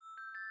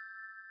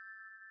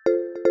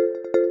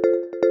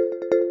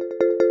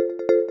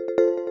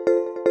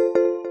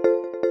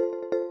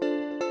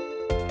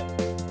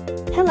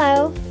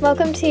Hello,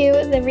 welcome to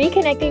the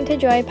Reconnecting to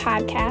Joy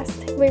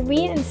podcast, where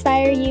we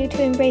inspire you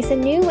to embrace a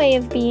new way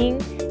of being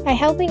by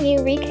helping you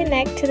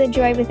reconnect to the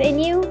joy within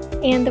you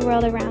and the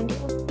world around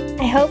you.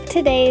 I hope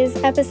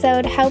today's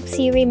episode helps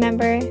you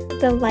remember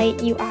the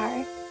light you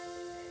are.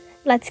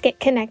 Let's get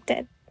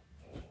connected.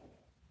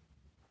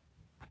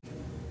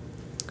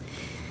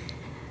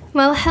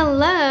 Well,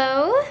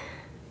 hello.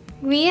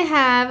 We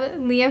have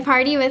Leah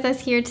Pardee with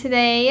us here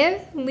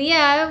today.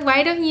 Leah,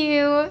 why don't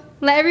you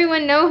let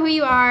everyone know who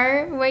you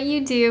are, what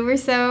you do? We're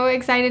so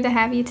excited to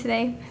have you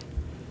today.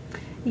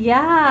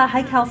 Yeah,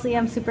 hi Kelsey.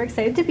 I'm super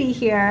excited to be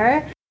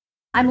here.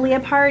 I'm Leah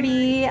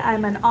Pardee.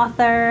 I'm an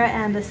author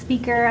and a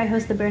speaker. I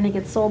host the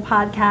Uncaged Soul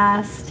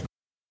podcast.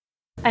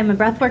 I'm a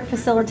breathwork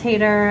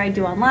facilitator. I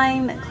do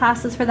online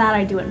classes for that.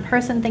 I do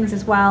in-person things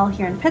as well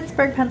here in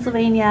Pittsburgh,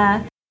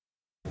 Pennsylvania.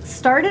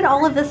 Started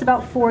all of this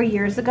about 4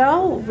 years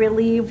ago,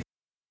 really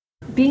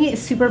being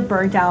super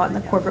burnt out in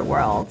the corporate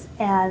world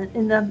and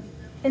in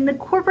the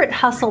corporate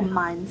hustle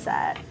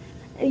mindset.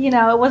 You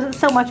know, it wasn't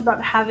so much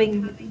about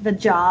having the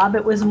job,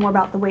 it was more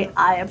about the way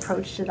I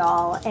approached it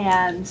all.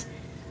 And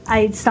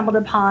I stumbled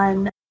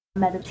upon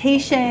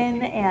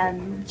meditation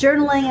and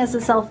journaling as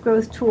a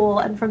self-growth tool,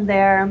 and from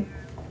there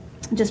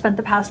just spent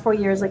the past 4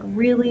 years like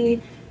really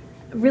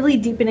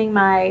deepening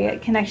my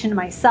connection to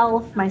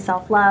myself, my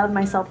self-love,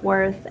 my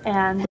self-worth,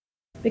 and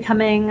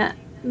becoming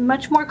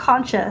much more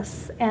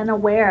conscious and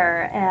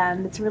aware,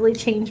 and it's really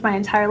changed my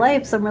entire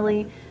life. So I'm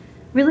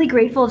really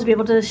grateful to be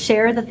able to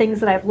share the things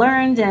that I've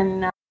learned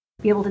and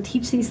be able to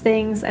teach these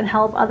things and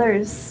help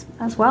others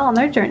as well on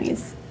their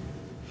journeys.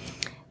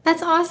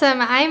 That's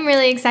awesome. I'm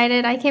really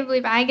excited. I can't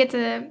believe I get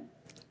to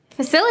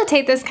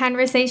facilitate this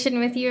conversation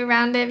with you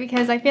around it,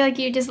 because I feel like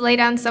you just lay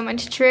down so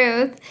much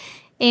truth,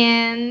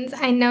 and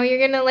I know you're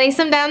going to lay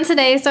some down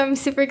today, so I'm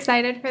super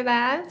excited for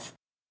that.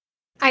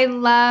 I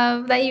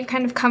love that you've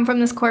kind of come from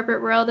this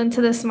corporate world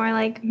into this more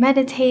like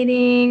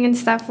meditating and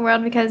stuff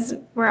world, because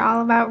we're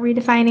all about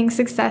redefining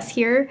success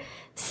here.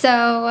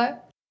 So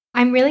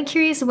I'm really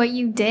curious what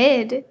you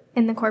did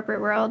in the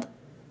corporate world.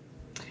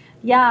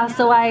 Yeah,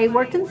 so I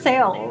worked in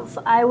sales.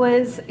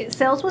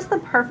 Sales was the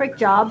perfect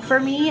job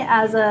for me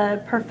as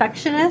a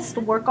perfectionist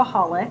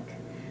workaholic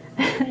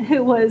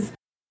who was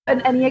an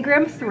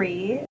Enneagram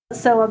 3,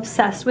 so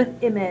obsessed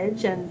with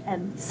image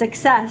and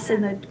success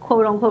in the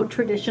quote-unquote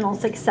traditional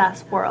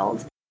success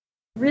world.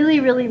 Really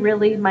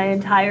my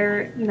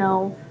entire,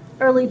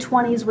 early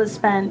 20s was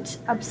spent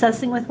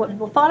obsessing with what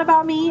people thought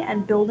about me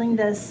and building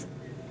this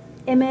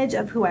image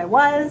of who I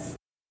was,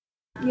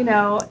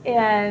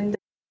 and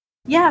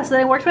yeah, so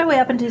then I worked my way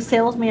up into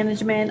sales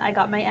management. I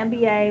got my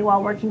MBA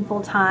while working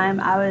full-time.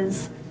 I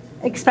was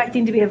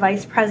expecting to be a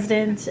vice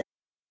president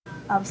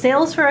of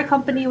sales for a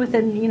company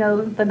within,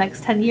 the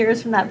next 10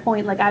 years from that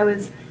point.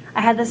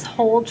 I had this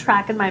whole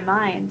track in my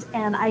mind,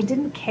 and I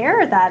didn't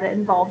care that it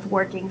involved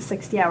working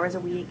 60 hours a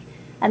week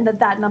and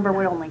that number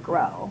would only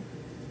grow.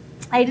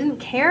 I didn't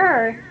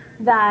care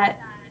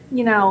that,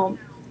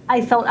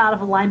 I felt out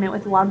of alignment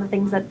with a lot of the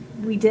things that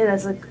we did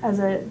as a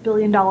 $1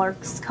 billion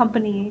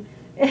company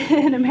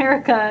in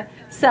America,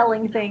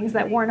 selling things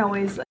that weren't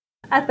always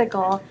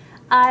ethical.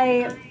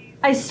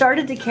 I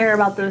started to care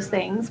about those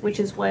things, which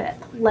is what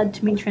led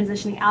to me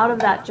transitioning out of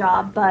that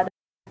job. But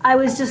I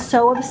was just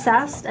so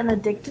obsessed and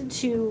addicted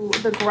to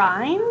the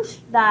grind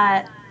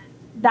that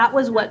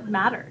was what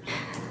mattered.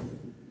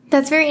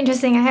 That's very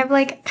interesting. I have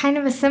kind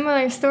of a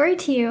similar story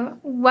to you.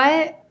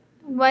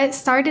 What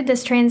started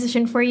this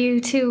transition for you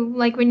to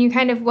when you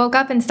kind of woke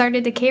up and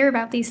started to care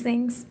about these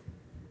things?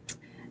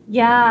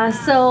 Yeah,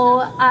 so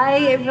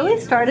I really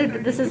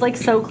started, this is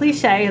so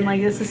cliche and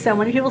this is so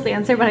many people's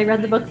answer, but I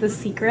read the book The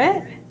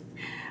Secret.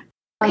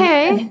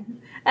 Okay.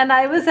 And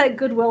I was at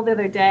Goodwill the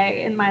other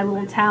day in my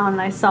little town,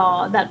 and I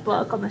saw that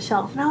book on the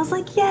shelf, and I was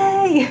like,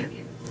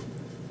 yay!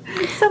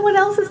 Someone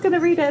else is going to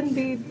read it and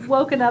be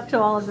woken up to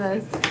all of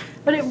this.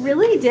 But it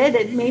really did.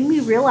 It made me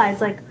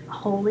realize,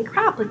 holy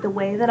crap, the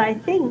way that I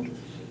think,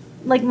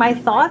 my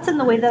thoughts and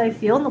the way that I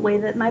feel and the way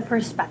that my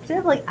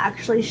perspective,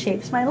 actually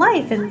shapes my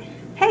life. And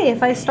hey,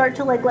 if I start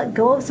to, let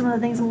go of some of the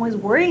things I'm always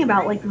worrying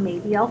about,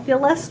 maybe I'll feel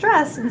less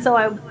stressed. And so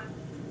I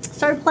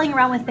started playing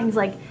around with things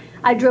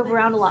I drove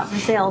around a lot for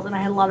sales, and I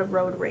had a lot of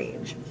road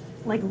rage,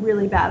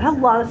 really bad. I had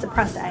a lot of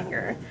suppressed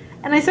anger.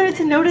 And I started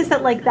to notice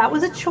that, that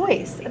was a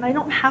choice, and I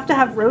don't have to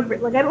have road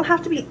rage. I don't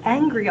have to be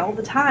angry all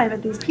the time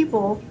at these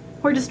people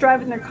who are just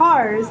driving their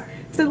cars.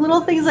 So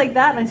little things like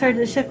that, and I started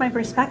to shift my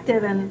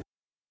perspective, and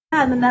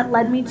then that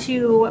led me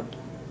to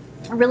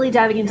really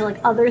diving into,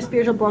 other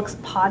spiritual books,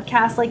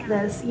 podcasts like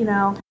this,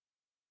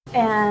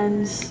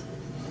 and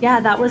yeah,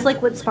 that was,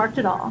 what sparked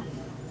it all.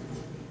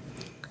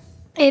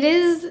 It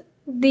is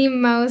the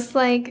most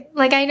I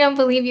don't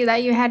believe you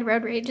that you had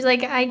road rage.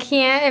 I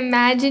can't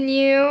imagine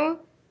you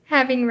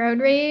having road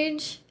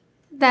rage.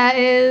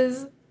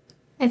 It's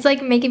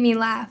making me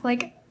laugh.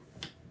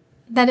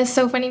 That is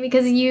so funny,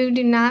 because you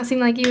do not seem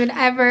like you would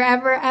ever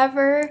have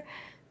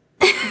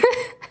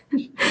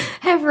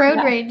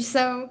road rage.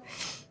 So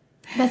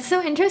that's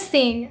so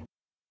interesting.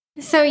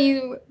 So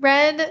you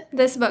read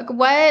this book.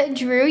 What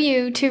drew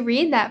you to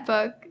read that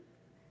book?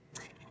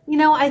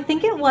 I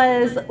think it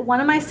was one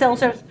of my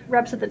sales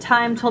reps at the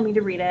time told me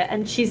to read it,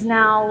 and she's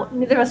now,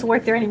 neither of us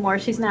work there anymore.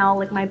 She's now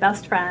like my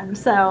best friend.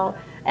 So,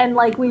 and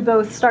like we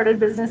both started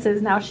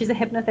businesses. Now she's a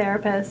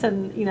hypnotherapist,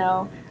 and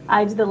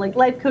I did the like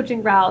life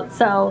coaching route.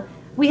 So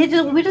we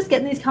just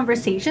get in these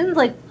conversations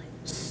like,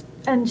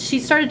 and she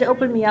started to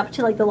open me up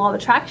to like the law of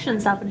attraction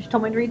and stuff, and she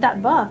told me to read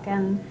that book,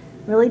 and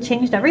really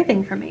changed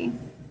everything for me.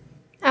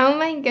 Oh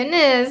my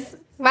goodness.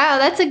 Wow,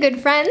 that's a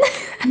good friend.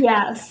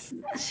 Yes,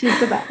 she's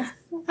the best.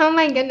 Oh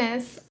my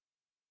goodness.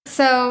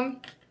 So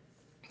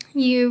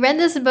you read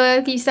this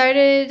book, you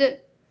started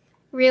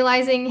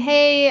realizing,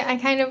 hey, I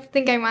kind of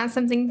think I want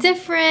something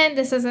different.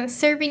 This isn't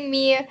serving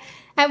me.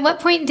 At what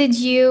point did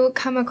you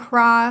come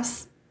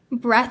across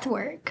breath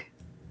work?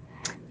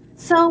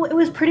 So it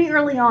was pretty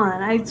early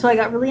on. I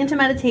got really into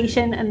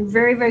meditation and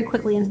very, very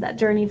quickly into that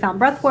journey, found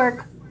breath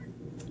work.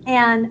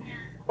 And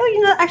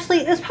actually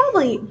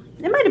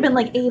it might have been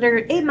like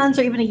 8 months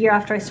or even a year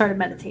after I started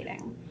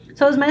meditating.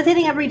 So I was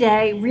meditating every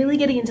day, really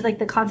getting into like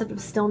the concept of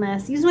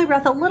stillness, using my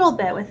breath a little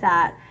bit with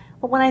that.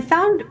 But when I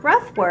found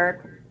breath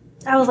work,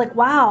 I was like,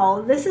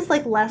 wow, this is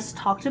like less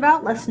talked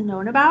about, less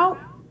known about,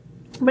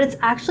 but it's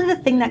actually the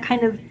thing that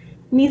kind of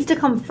needs to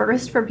come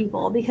first for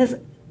people, because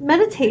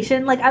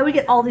meditation, like I would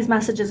get all these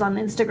messages on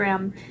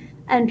Instagram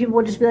and people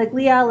would just be like,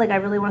 Leah, like I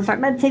really want to start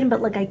meditating,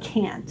 but like I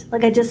can't,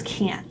 like I just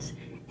can't.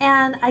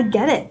 And I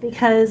get it,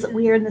 because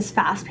we are in this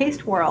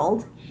fast-paced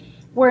world.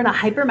 We're in a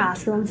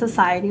hyper-masculine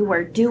society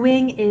where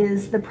doing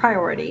is the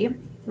priority,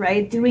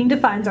 right? Doing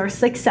defines our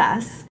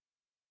success.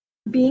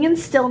 Being in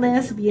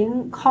stillness,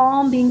 being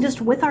calm, being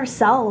just with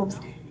ourselves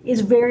is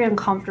very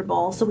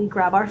uncomfortable. So we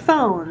grab our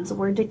phones,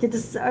 we're addicted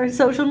to our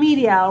social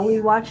media, we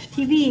watch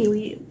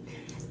TV,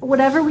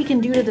 whatever we can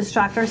do to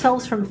distract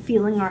ourselves from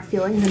feeling our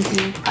feelings and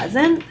being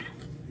present.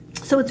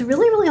 So it's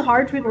really, really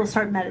hard for people to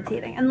start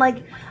meditating. And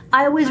like,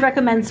 I always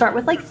recommend start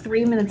with like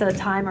 3 minutes at a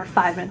time or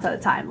 5 minutes at a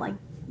time, like,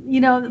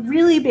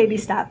 really baby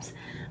steps.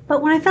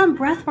 But when I found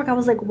breath work, I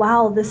was like,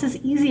 wow, this is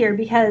easier,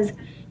 because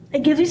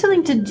it gives you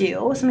something to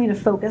do, something to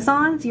focus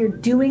on. So you're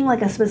doing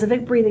like a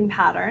specific breathing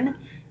pattern.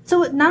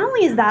 So not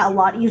only is that a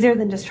lot easier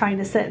than just trying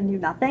to sit and do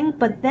nothing,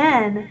 but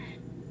then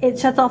it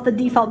shuts off the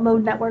default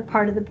mode network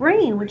part of the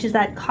brain, which is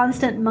that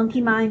constant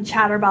monkey mind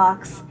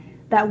chatterbox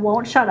that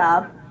won't shut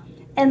up.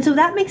 And so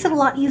that makes it a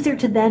lot easier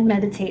to then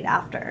meditate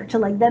after, to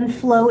like then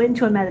flow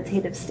into a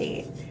meditative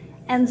state.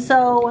 And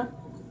so,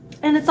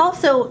 and it's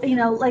also,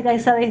 like I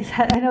said,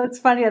 I know it's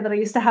funny that I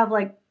used to have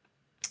like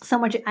so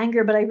much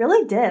anger, but I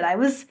really did.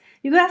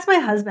 You could ask my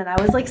husband,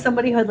 I was like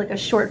somebody who had like a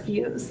short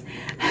fuse.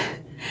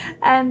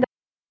 And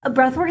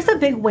breathwork is a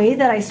big way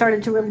that I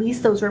started to release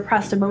those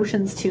repressed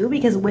emotions too,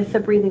 because with the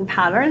breathing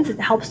patterns, it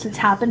helps to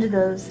tap into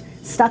those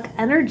stuck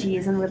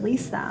energies and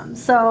release them.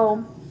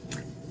 So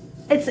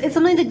it's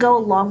something to go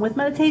along with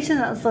meditation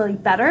that's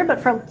like better. But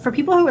for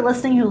people who are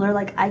listening who are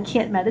like, I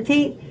can't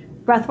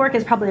meditate, breathwork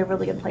is probably a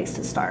really good place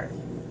to start.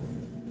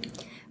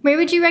 Where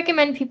would you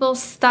recommend people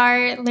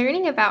start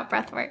learning about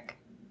breathwork?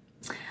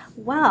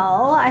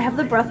 Well, I have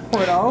the Breath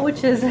Portal,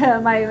 which is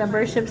my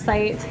membership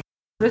site.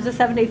 There's a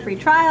 7-day free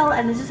trial,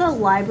 and it's just a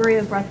library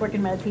of breathwork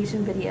and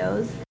meditation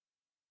videos.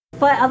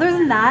 But other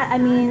than that, I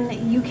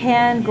mean, you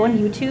can go on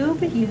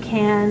YouTube. You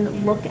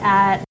can look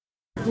at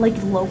like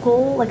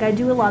local, like I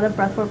do a lot of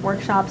breathwork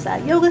workshops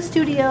at yoga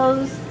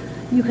studios.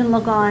 You can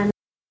look on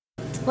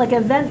like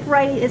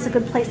Eventbrite is a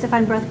good place to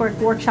find breathwork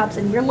workshops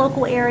in your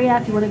local area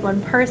if you want to go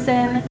in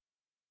person.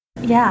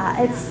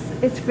 Yeah,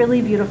 it's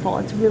really beautiful.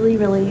 It's really,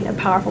 really a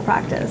powerful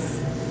practice.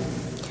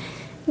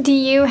 Do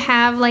you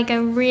have like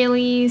a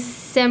really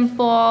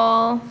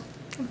simple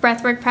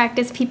breathwork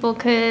practice people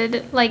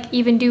could like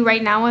even do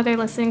right now while they're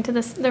listening to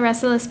the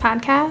rest of this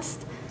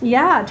podcast?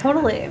 Yeah,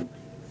 totally.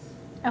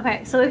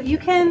 Okay, so if you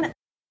can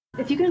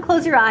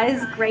close your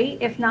eyes,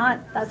 great. If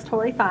not, that's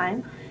totally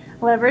fine.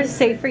 Whatever is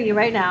safe for you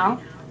right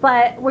now.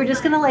 But we're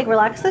just gonna like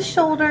relax the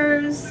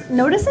shoulders.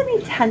 Notice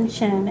any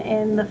tension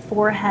in the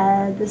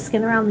forehead, the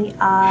skin around the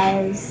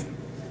eyes.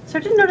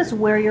 Start to notice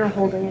where you're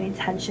holding any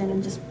tension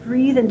and just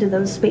breathe into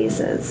those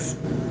spaces.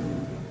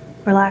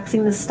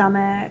 Relaxing the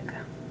stomach.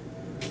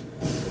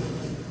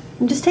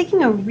 And just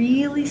taking a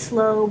really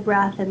slow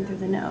breath in through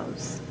the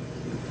nose.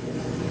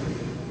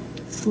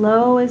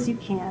 Slow as you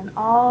can,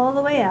 all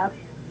the way up.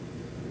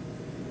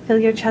 Feel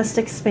your chest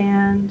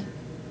expand.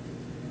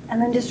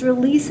 And then just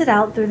release it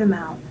out through the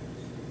mouth.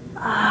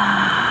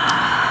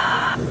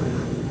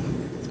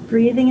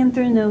 Breathing in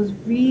through the nose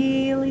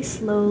really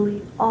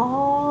slowly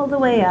all the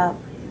way up.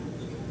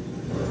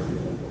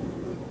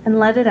 And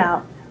let it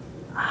out.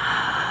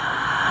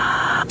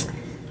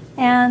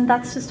 And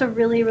that's just a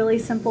really, really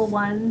simple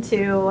one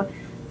to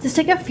just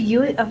take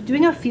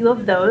doing a few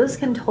of those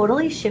can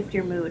totally shift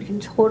your mood, can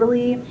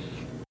totally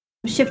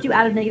shift you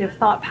out of negative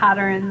thought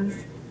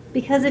patterns.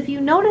 Because if you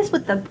notice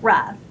with the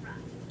breath,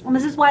 and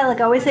this is why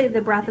like I always say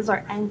the breath is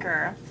our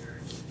anchor,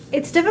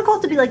 it's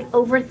difficult to be like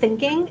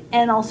overthinking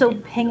and also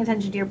paying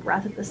attention to your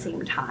breath at the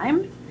same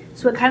time.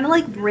 So it kind of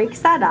like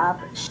breaks that up,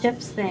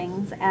 shifts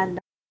things, and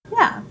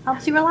yeah,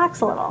 helps you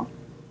relax a little.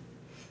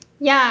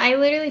 Yeah, I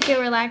literally feel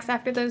relaxed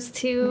after those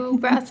 2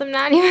 breaths. I'm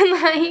not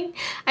even lying.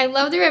 I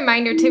love the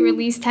reminder to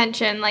release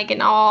tension like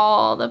in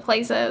all the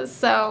places.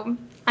 So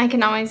I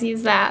can always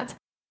use that.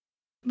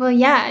 Well,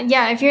 yeah.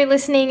 If you're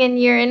listening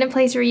and you're in a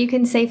place where you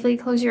can safely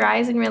close your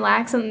eyes and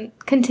relax and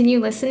continue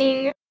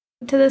listening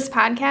to this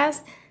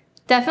podcast,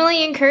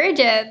 definitely encourage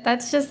it.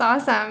 That's just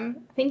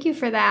awesome. Thank you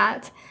for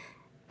that.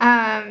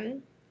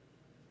 Um,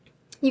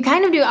 you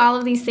kind of do all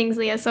of these things,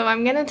 Leah, so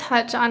I'm going to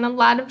touch on a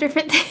lot of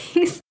different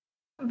things.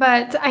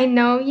 But I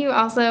know you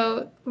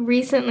also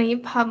recently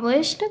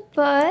published a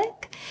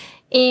book,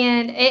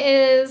 and it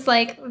is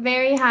like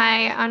very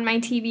high on my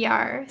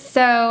TBR.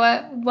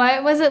 So,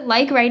 what was it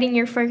like writing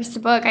your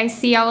first book? I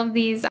see all of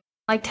these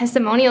like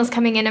testimonials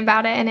coming in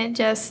about it, and it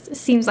just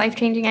seems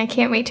life-changing. I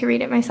can't wait to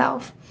read it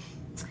myself.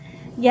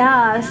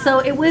 Yeah, so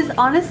it was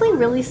honestly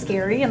really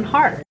scary and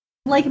hard.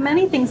 Like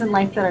many things in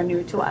life that are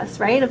new to us,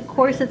 right? Of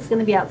course, it's going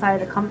to be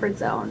outside of the comfort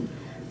zone.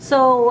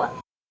 So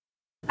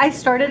I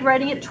started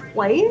writing it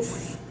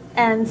twice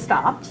and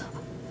stopped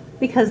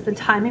because the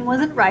timing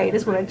wasn't right,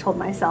 is what I told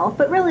myself.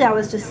 But really, I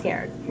was just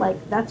scared. Like,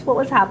 that's what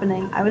was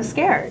happening. I was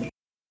scared.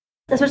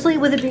 Especially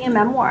with it being a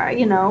memoir,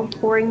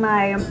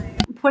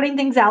 putting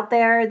things out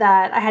there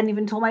that I hadn't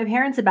even told my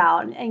parents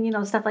about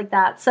and stuff like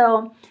that.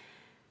 So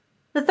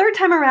the third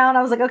time around,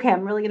 I was like, okay,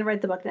 I'm really going to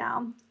write the book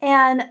now.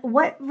 And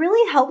what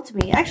really helped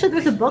me, actually,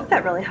 there's a book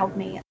that really helped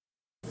me.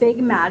 Big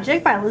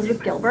Magic by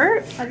Elizabeth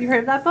Gilbert. Have you heard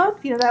of that book?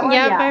 You know that one?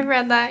 Yep, Yeah. I've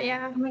read that,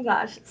 yeah. Oh my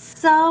gosh,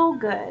 so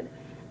good.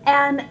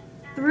 And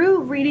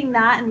through reading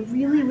that and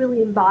really,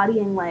 really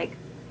embodying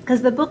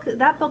because that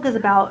book is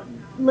about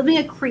living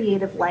a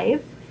creative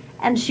life.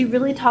 And she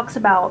really talks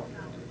about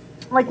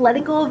like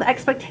letting go of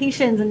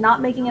expectations and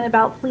not making it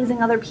about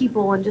pleasing other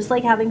people and just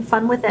like having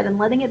fun with it and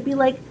letting it be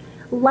like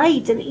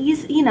light and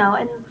easy,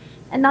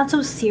 and not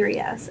so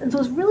serious. And so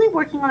I was really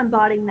working on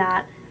embodying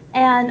that.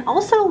 And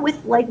also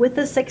with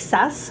the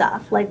success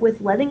stuff, like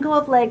with letting go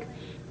of like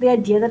the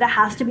idea that it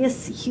has to be a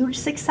huge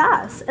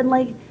success and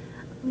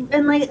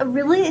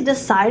really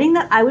deciding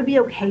that I would be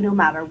okay no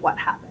matter what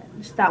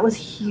happened. That was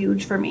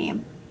huge for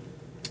me.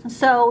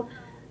 So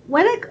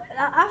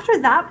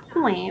after that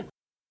point,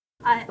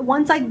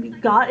 once I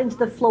got into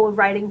the flow of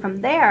writing from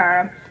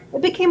there,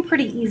 it became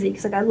pretty easy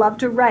because like I love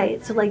to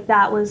write. So like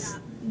that was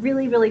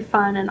really, really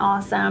fun and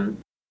awesome.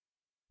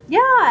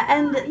 Yeah,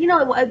 and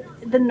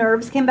the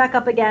nerves came back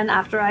up again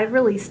after I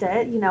released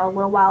it. A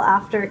little while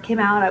after it came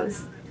out,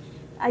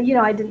 I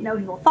didn't know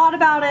people thought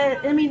about it.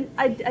 I mean,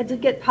 I did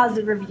get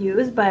positive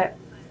reviews, but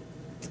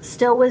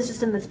still was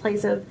just in this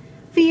place of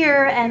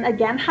fear, and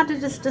again had to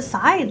just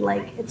decide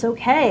like it's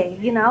okay,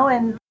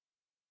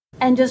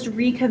 and just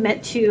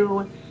recommit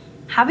to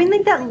having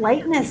like that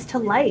lightness to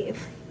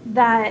life,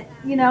 that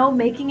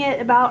making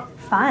it about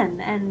fun,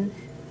 and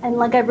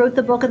like I wrote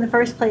the book in the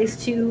first place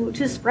to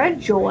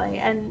spread joy,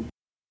 and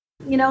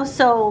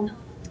so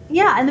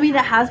yeah, and I mean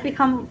it has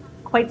become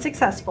quite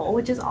successful,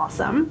 which is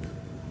awesome,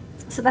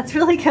 so that's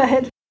really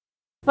good.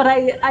 But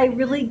I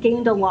really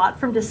gained a lot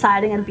from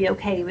deciding I'd be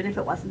okay even if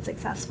it wasn't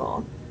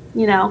successful,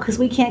 because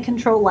we can't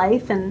control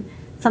life, and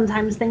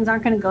sometimes things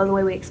aren't going to go the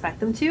way we expect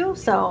them to.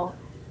 So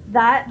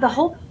that the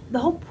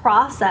whole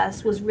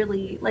process was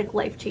really like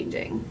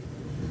life-changing.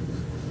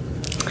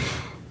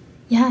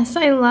 Yes,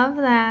 I love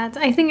that.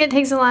 I think it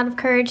takes a lot of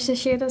courage to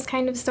share those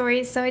kind of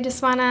stories, so I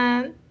just want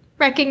to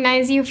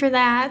recognize you for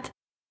that.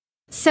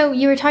 So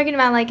you were talking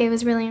about like it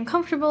was really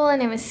uncomfortable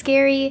and it was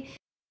scary.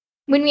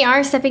 When we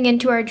are stepping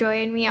into our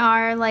joy and we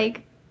are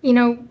like,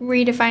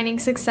 redefining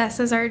success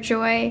as our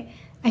joy,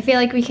 I feel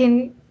like we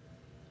can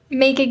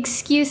make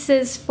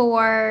excuses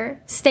for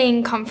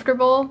staying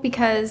comfortable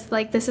because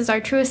like this is our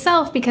truest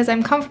self because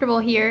I'm comfortable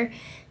here,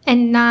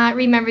 and not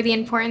remember the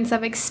importance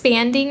of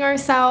expanding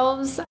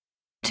ourselves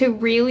to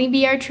really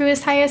be our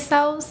truest, highest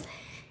selves.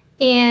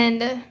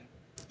 And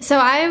so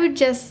I would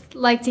just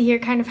like to hear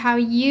kind of how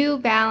you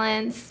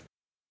balance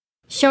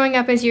showing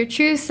up as your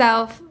true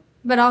self,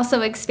 but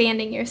also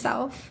expanding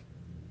yourself.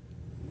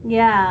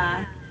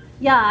 Yeah.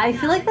 Yeah, I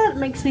feel like that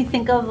makes me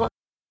think of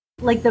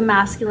like the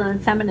masculine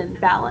and feminine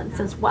balance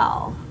as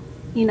well.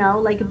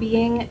 Like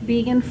being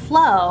in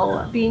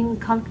flow, being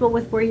comfortable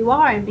with where you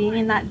are and being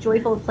in that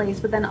joyful place,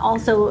 but then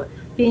also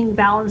being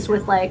balanced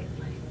with like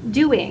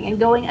doing and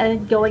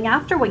going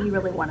after what you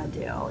really want to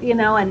do,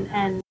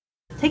 and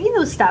taking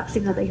those steps,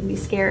 even though they can be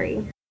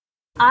scary.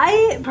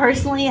 I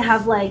personally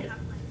have like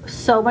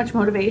so much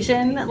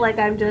motivation. Like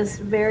I'm just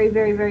very,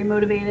 very, very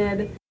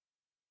motivated.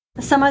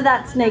 Some of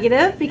that's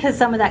negative because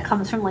some of that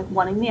comes from like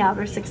wanting the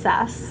outer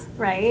success,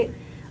 right?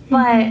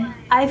 But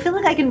I feel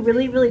like I can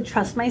really, really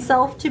trust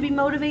myself to be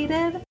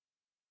motivated.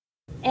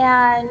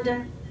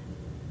 And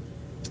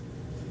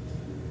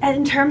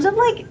in terms of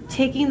like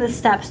taking the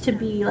steps to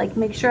be like,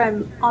 make sure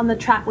I'm on the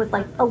track with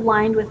like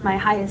aligned with my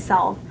highest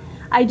self,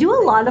 I do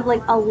a lot of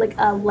like a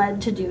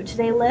led to do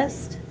today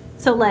list.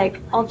 So like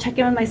I'll check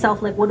in with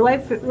myself, like what do I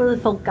really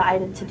feel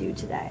guided to do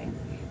today,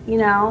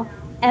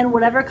 And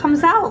whatever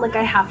comes out, like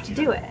I have to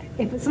do it.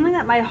 If it's something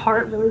that my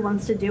heart really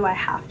wants to do, I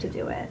have to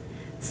do it.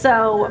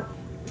 So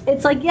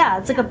it's like, yeah,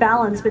 it's like a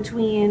balance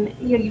between,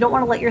 you don't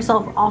want to let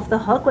yourself off the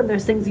hook when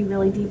there's things you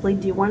really deeply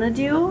do want to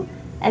do,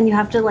 and you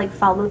have to like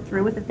follow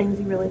through with the things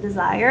you really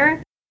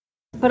desire,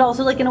 but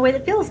also like in a way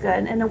that feels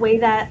good, in a way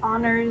that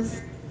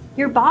honors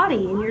your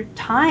body and your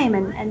time,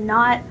 and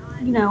not,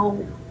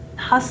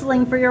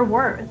 hustling for your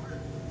worth.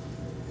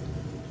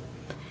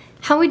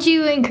 How would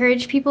you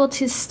encourage people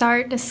to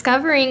start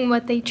discovering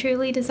what they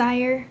truly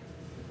desire?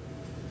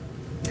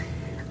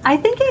 I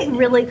think it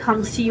really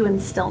comes to you in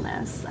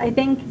stillness. I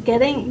think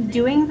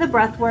doing the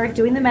breath work,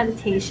 doing the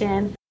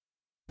meditation,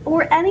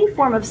 or any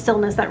form of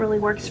stillness that really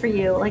works for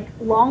you, like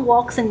long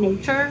walks in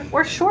nature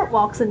or short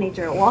walks in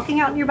nature, walking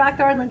out in your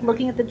backyard, like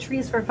looking at the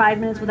trees for 5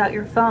 minutes without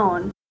your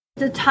phone.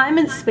 The time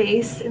and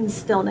space in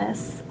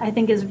stillness, I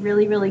think, is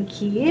really, really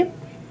key.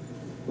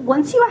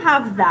 Once you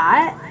have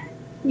that,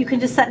 you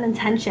can just set an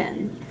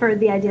intention for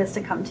the ideas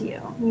to come to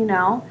you,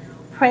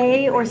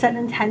 pray or set an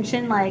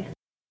intention like,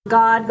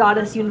 God,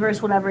 Goddess,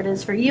 universe, whatever it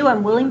is for you,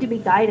 I'm willing to be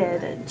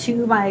guided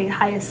to my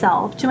highest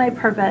self, to my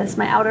purpose,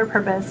 my outer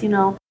purpose,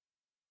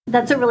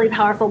 That's a really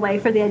powerful way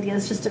for the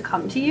ideas just to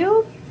come to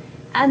you.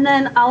 And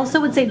then I also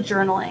would say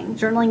journaling.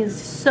 Journaling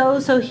is so,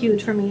 so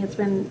huge for me. It's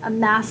been a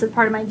massive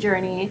part of my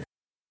journey.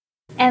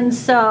 And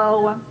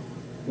so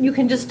you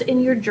can just,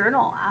 in your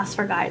journal, ask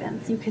for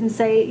guidance. You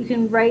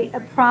can write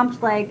a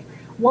prompt like,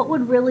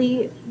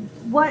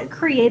 what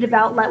creative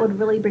outlet would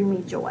really bring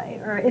me joy?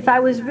 Or if I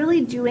was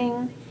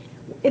doing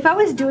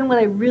what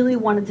I really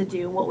wanted to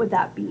do, what would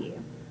that be?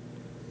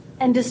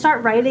 And just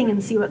start writing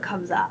and see what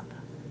comes up.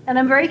 And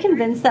I'm very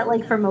convinced that,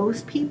 like, for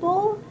most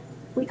people,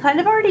 we kind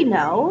of already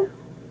know,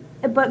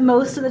 but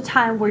most of the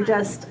time we're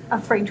just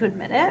afraid to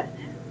admit it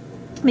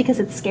because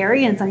it's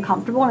scary and it's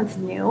uncomfortable and it's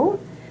new.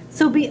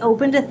 So be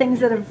open to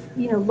things that have,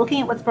 looking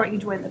at what's brought you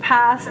joy in the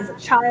past as a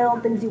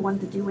child, things you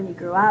wanted to do when you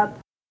grew up.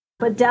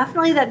 But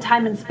definitely that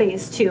time and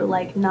space too,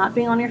 like not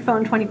being on your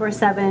phone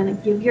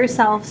 24/7, give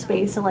yourself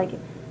space to like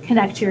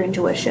connect to your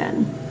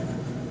intuition.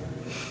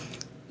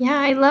 Yeah,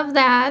 I love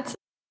that.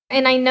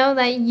 And I know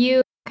that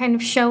you kind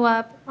of show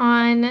up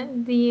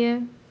on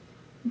the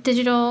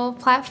digital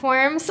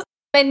platforms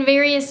in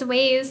various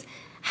ways.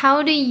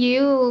 How do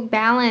you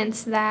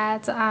balance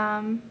that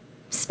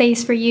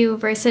space for you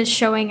versus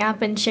showing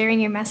up and sharing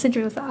your message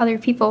with other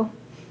people?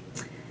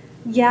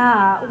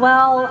 Yeah,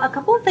 well, a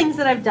couple of things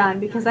that I've done,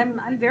 because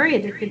I'm very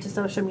addicted to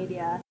social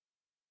media.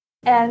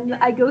 And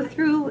I go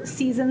through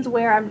seasons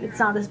where it's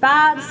not as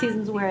bad,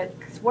 seasons where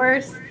it's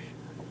worse.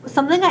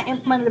 Something I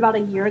implemented about a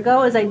year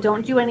ago is I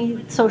don't do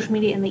any social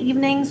media in the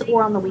evenings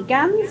or on the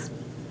weekends.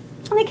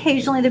 And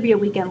occasionally there'll be a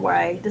weekend where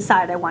I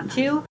decide I want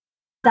to.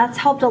 That's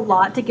helped a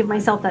lot to give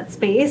myself that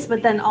space.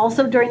 But then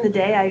also during the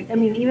day, I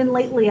mean, even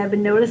lately I've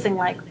been noticing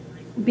like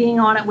being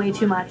on it way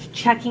too much,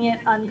 checking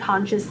it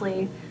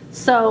unconsciously.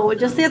 So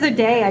just the other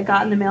day, I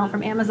got in the mail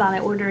from Amazon, I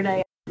ordered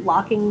a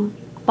locking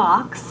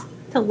box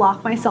to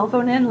lock my cell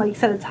phone in, like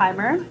set a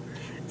timer.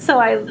 So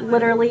I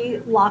literally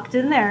locked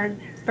in there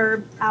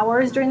for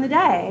hours during the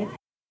day.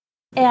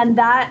 And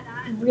that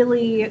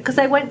really, because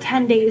I went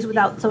 10 days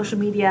without social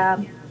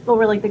media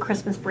over like the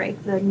Christmas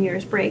break, the New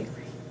Year's break.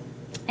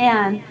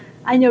 And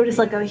I noticed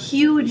like a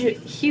huge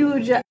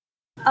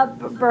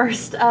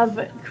upburst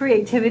of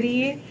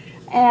creativity.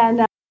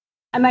 And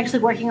I'm actually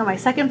working on my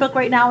second book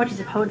right now, which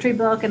is a poetry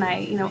book, and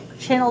I,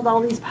 channeled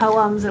all these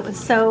poems. It was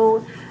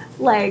so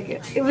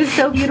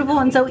beautiful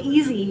and so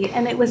easy,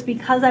 and it was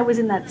because I was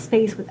in that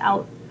space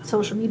without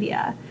social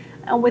media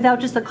and without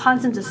just a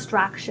constant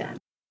distraction.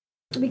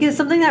 Because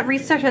something that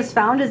research has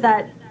found is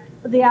that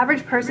the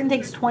average person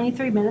takes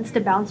 23 minutes to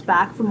bounce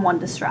back from one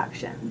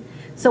distraction.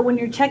 So when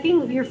you're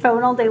checking your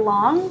phone all day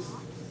long,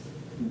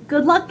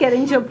 good luck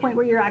getting to a point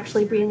where you're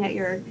actually being at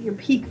your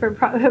peak for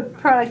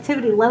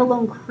productivity, let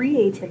alone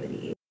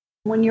creativity.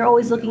 When you're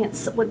always looking at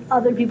what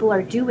other people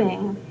are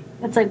doing,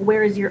 it's like,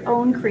 where is your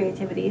own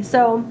creativity?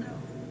 So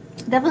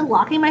definitely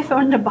locking my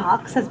phone in a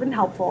box has been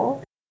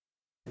helpful.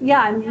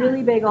 Yeah, I'm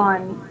really big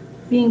on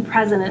being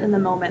present in the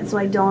moment so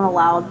I don't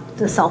allow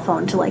the cell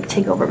phone to like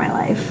take over my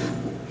life.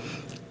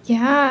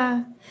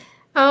 Yeah.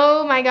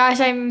 Oh my gosh,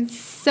 I'm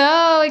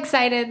so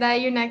excited that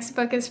your next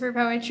book is for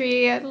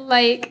poetry.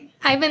 Like,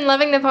 I've been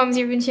loving the poems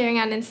you've been sharing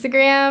on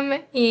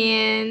Instagram,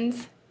 and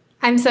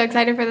I'm so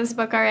excited for this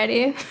book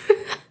already.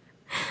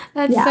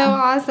 That's so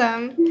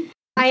awesome.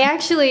 I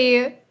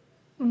actually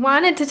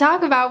wanted to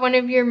talk about one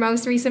of your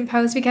most recent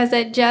posts because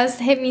it just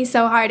hit me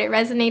so hard. It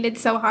resonated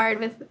so hard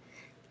with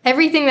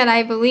everything that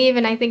I believe,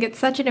 and I think it's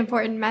such an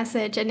important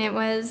message. And it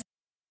was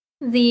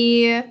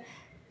the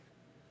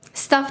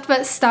Stuffed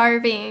But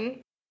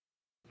Starving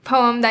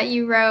poem that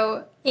you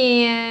wrote.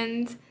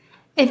 And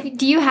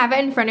do you have it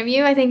in front of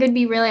you? I think it would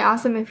be really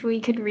awesome if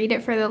we could read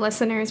it for the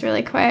listeners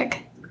really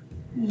quick.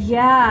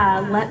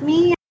 Yeah, let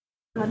me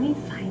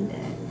find it.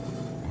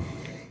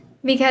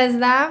 Because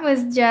that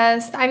was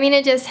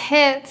it just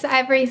hits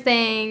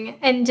everything,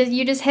 and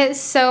you just hit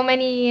so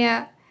many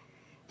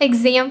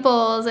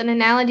examples and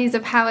analogies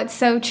of how it's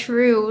so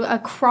true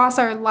across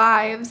our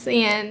lives.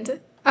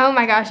 And oh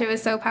my gosh, it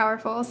was so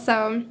powerful.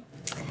 So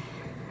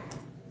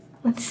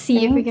let's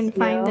see if we can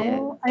find it.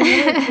 I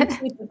really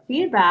appreciate the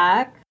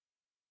feedback.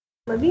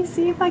 Let me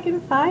see if I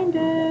can find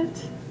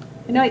it.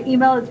 I know I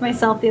emailed it to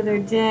myself the other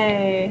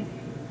day,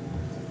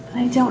 but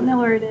I don't know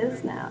where it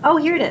is now. Oh,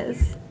 here it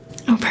is.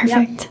 Oh, perfect.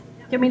 Yep. Do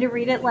you want me to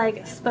read it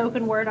like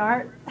spoken word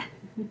art?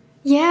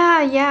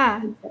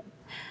 Yeah.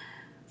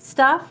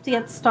 Stuffed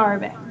yet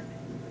starving.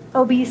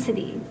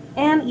 Obesity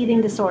and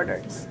eating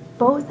disorders,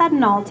 both at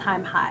an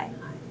all-time high.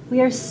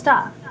 We are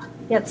stuffed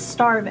yet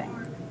starving.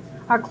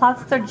 Our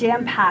closets are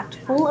jam-packed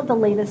full of the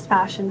latest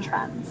fashion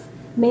trends,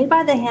 made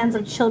by the hands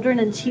of children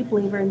and cheap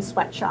labor in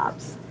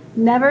sweatshops,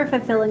 never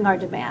fulfilling our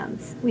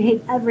demands. We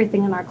hate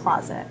everything in our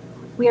closet.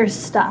 We are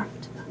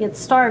stuffed, yet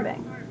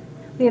starving.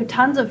 We have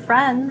tons of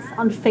friends,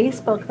 on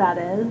Facebook that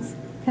is,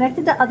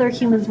 connected to other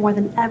humans more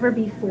than ever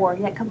before,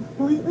 yet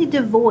completely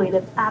devoid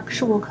of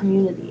actual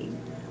community.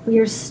 We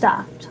are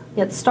stuffed,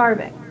 yet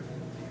starving.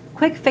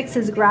 Quick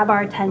fixes grab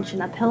our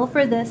attention, a pill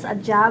for this, a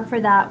jab for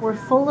that. We're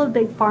full of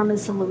big pharma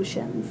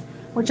solutions,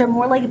 which are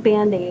more like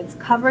Band-Aids,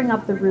 covering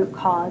up the root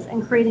cause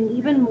and creating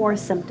even more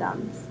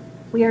symptoms.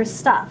 We are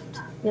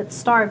stuffed, yet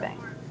starving.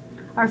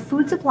 Our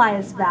food supply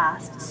is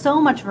vast, so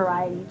much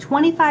variety,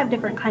 25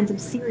 different kinds of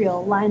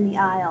cereal line the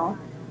aisle,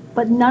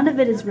 but none of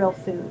it is real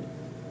food.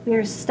 We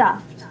are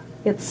stuffed,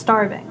 yet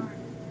starving.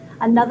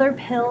 Another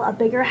pill, a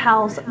bigger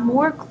house,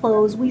 more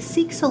clothes, we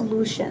seek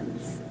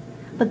solutions.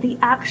 But the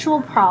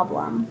actual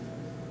problem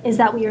is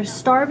that we are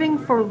starving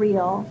for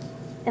real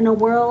in a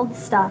world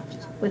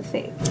stuffed with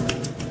fake.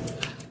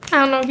 I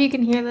don't know if you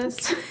can hear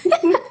this.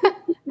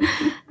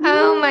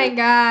 Oh my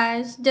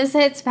gosh. Just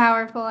hits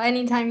powerful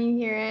anytime you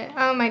hear it.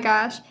 Oh my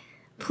gosh.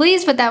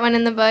 Please put that one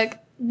in the book.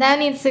 That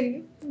needs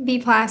to be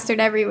plastered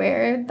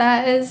everywhere.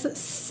 That is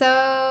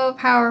so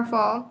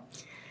powerful.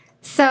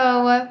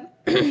 So,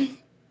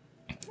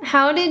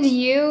 how did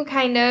you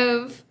kind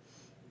of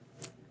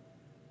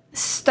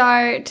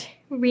start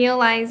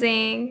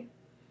realizing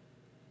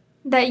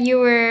that you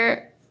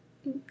were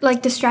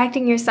like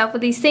distracting yourself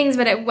with these things,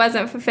 but it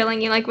wasn't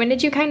fulfilling you? Like, when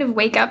did you kind of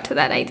wake up to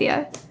that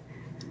idea?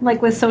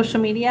 Like with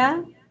social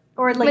media?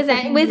 Or like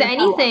With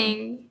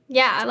anything.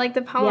 Yeah, like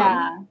the poem.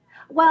 Yeah.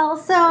 Well,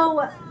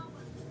 so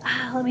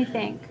let me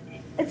think.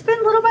 It's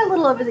been little by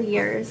little over the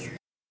years.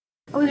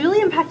 I was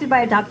really impacted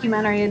by a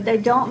documentary. I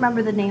don't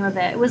remember the name of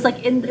it. It was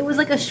like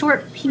a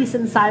short piece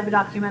inside of a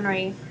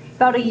documentary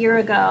about a year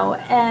ago,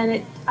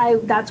 and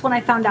that's when I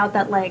found out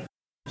that like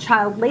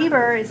child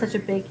labor is such a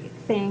big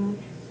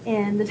thing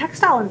in the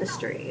textile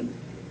industry.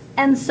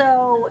 And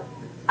so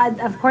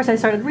of course I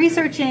started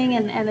researching,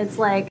 and it's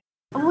like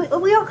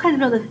we all kind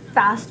of know the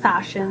fast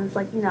fashion is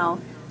like,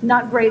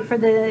 not great for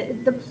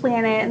the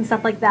planet and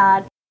stuff like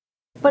that.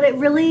 But it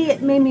really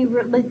made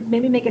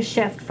me make a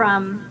shift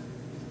from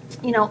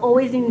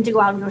always needing to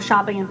go out and go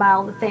shopping and buy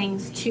all the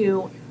things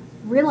to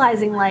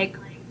realizing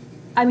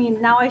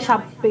now I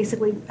shop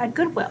basically at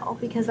Goodwill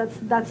because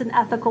that's an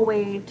ethical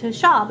way to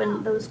shop,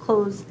 and those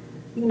clothes,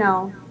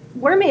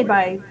 were made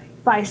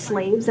by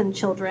slaves and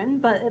children,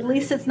 but at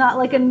least it's not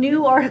like a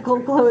new article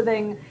of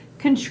clothing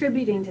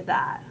contributing to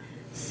that.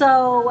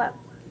 So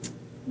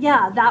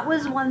yeah, that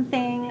was one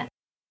thing.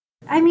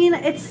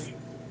 It's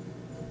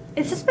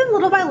just been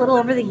little by little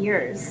over the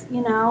years,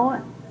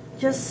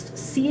 just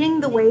seeing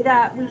the way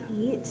that we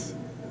eat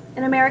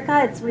in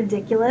America. It's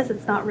ridiculous.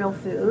 It's not real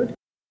food.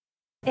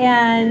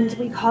 And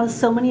we cause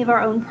so many of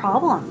our own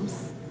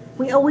problems.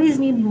 We always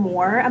need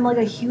more. I'm like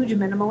a huge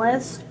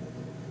minimalist.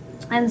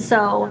 And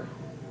so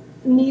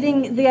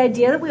needing the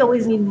idea that we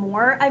always need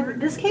more,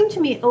 this came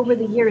to me over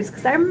the years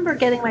because I remember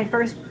getting my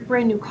first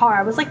brand new car.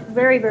 I was like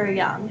very, very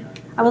young.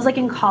 I was like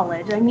in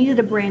college. I needed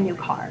a brand new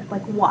car.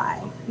 Like, why?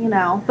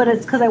 But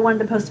it's because I wanted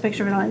to post a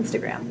picture of it on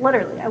Instagram.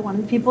 Literally, I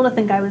wanted people to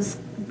think I was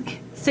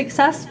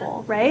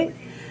successful, right?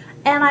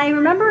 And I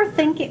remember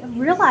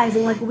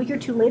realizing like a week or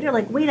two later,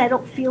 like, wait, I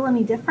don't feel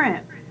any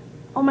different.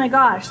 Oh my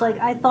gosh, like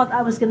I thought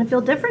I was going to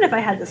feel different if I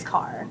had this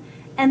car.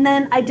 And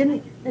then I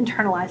didn't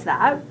internalize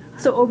that.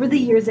 So over the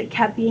years, it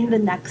kept being the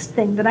next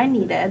thing that I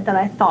needed that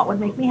I thought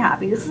would make me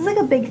happy. This is like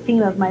a big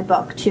theme of my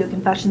book too,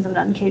 Confessions of an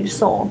Uncaged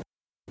Soul.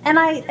 And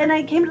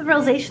I came to the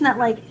realization that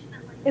like,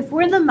 if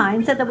we're in the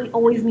mindset that we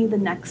always need the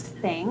next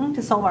thing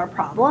to solve our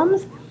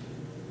problems,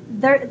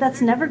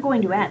 that's never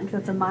going to end.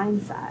 That's a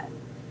mindset.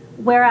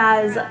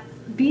 Whereas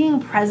being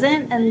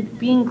present and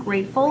being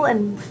grateful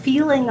and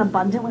feeling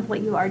abundant with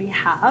what you already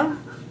have,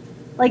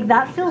 like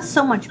that feels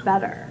so much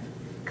better.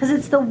 Because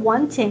it's the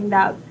wanting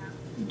that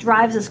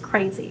drives us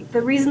crazy.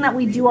 The reason that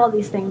we do all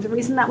these things, the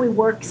reason that we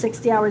work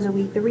 60 hours a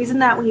week, the reason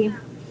that we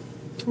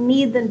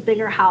need the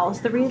bigger house,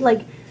 the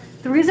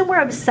reason we're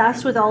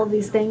obsessed with all of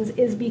these things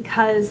is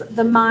because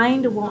the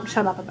mind won't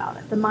shut up about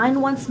it. The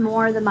mind wants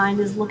more. The mind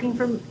is looking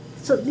for,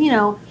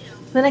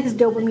 the next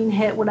dopamine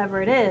hit,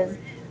 whatever it is.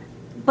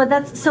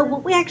 But so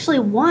what we actually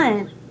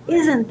want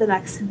isn't the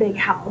next big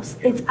house.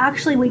 It's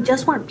actually, we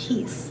just want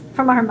peace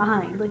from our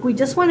mind. Like, we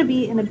just want to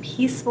be in a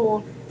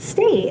peaceful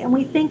state. And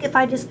we think if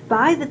I just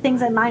buy the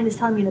things my mind is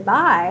telling me to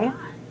buy,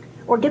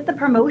 or get the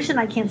promotion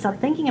I can't stop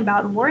thinking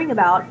about and worrying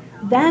about,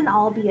 then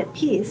I'll be at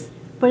peace.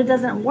 But it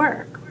doesn't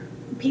work.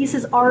 Peace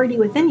is already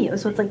within you.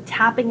 So it's like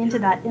tapping into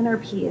that inner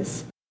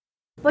peace.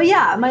 But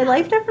yeah, my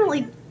life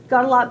definitely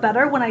got a lot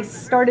better when I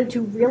started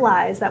to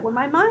realize that when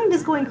my mind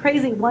is going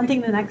crazy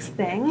wanting the next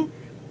thing,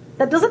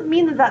 that doesn't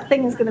mean that that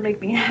thing is going to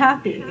make me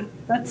happy.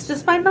 That's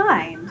just my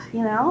mind,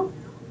 you know?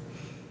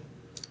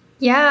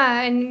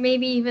 Yeah, and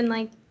maybe even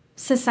like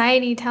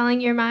society telling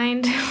your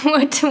mind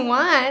what to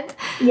want.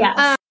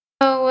 Yes.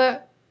 So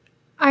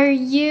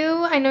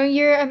I know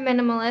you're a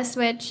minimalist,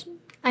 which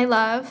I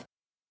love.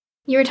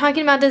 You were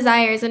talking about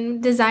desires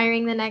and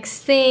desiring the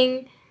next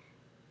thing.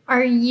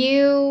 Are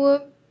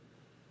you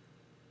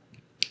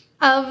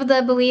of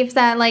the belief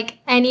that like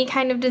any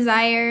kind of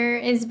desire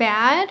is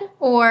bad,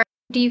 or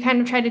do you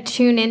kind of try to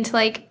tune into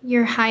like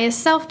your highest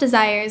self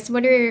desires?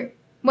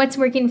 What's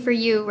working for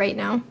you right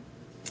now?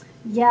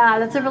 Yeah,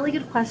 that's a really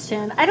good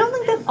question. I don't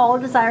think that all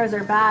desires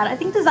are bad. I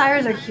think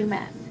desires are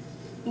human,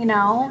 you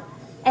know?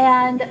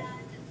 And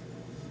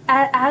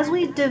as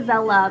we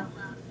develop,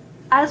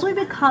 as we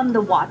become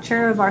the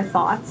watcher of our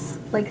thoughts,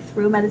 like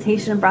through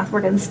meditation and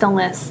breathwork and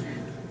stillness,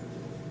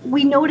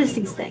 we notice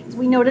these things.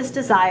 We notice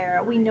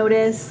desire. We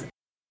notice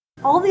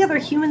all the other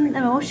human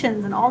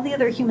emotions and all the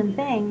other human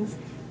things.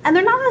 And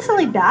they're not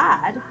necessarily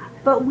bad,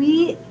 but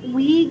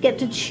we get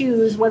to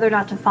choose whether or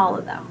not to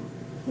follow them.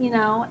 You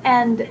know,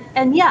 and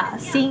yeah,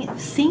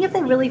 seeing if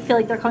they really feel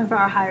like they're coming from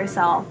our higher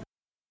self,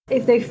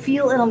 if they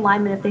feel in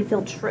alignment, if they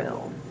feel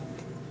true.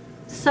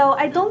 So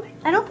I don't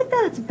think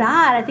that it's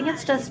bad. I think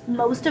it's just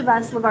most of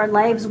us live our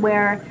lives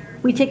where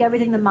we take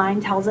everything the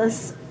mind tells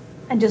us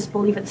and just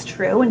believe it's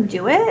true and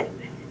do it.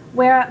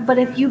 But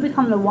if you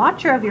become the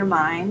watcher of your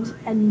mind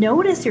and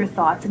notice your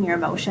thoughts and your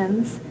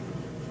emotions,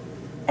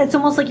 it's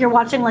almost like you're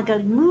watching like a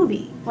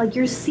movie. Like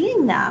you're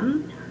seeing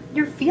them,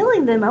 you're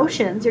feeling the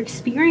emotions, you're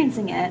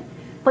experiencing it,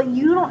 but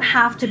you don't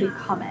have to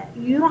become it.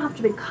 You don't have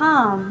to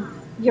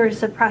become your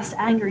suppressed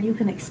anger. You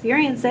can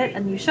experience it,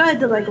 and you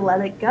should, to like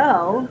let it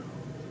go,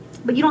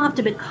 but you don't have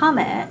to become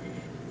it.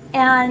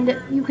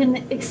 And you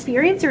can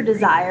experience your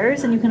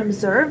desires and you can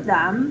observe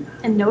them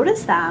and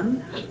notice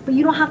them, but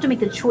you don't have to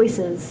make the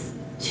choices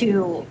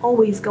to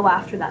always go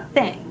after that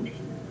thing.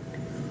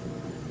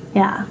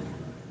 Yeah.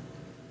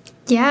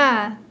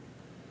 Yeah,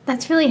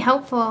 that's really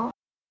helpful.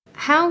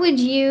 How would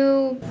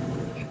you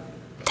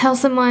tell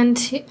someone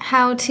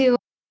how to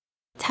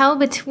tell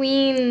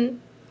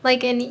between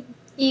like an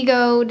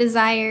ego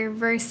desire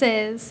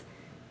versus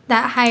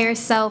that higher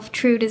self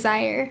true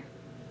desire?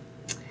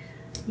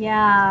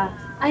 Yeah.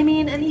 I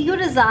mean, an ego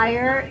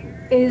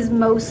desire is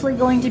mostly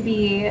going to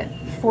be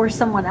for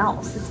someone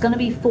else. It's going to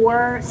be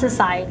for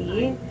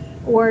society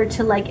or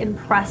to like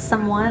impress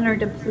someone or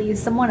to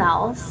please someone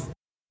else.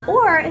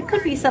 Or it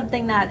could be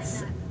something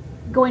that's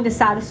going to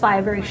satisfy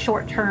a very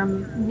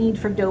short-term need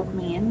for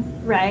dopamine,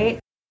 right?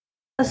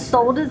 A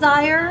soul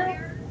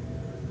desire,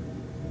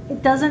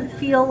 it doesn't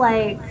feel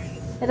like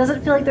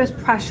there's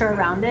pressure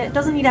around it. It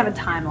doesn't need to have a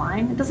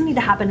timeline. It doesn't need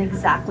to happen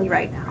exactly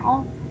right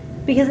now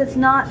because it's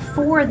not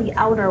for the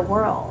outer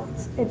world.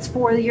 It's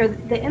for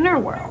the inner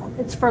world.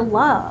 It's for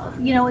love.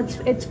 You know,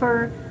 it's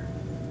for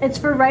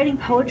writing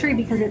poetry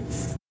because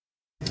it's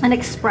an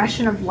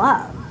expression of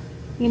love.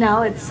 You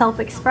know, it's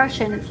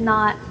self-expression. It's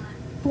not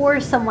for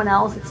someone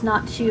else. It's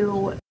not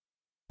to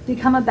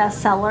become a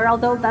bestseller,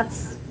 although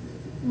that's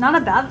not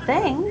a bad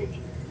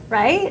thing,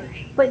 right?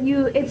 But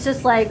it's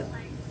just like,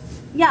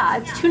 yeah,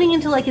 it's tuning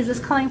into like, is this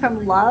coming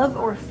from love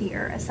or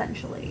fear,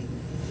 essentially?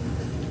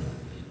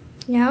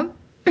 Yep.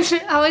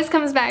 It always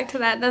comes back to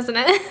that, doesn't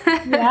it?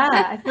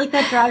 Yeah, I feel like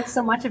that drives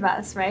so much of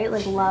us, right?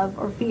 Like love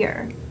or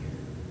fear.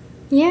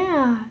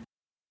 Yeah.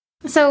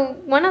 So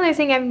one other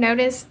thing I've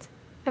noticed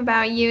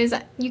about you is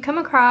you come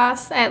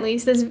across at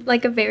least as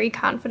like a very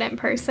confident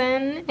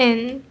person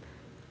in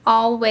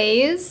all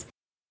ways.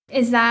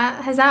 Has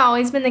that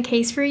always been the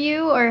case for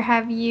you, or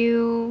have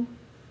you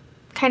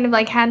kind of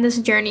like had this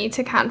journey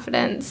to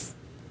confidence?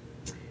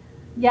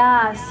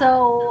 Yeah,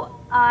 so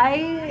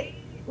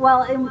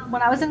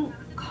when I was in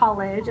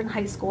college and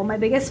high school, my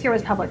biggest fear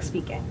was public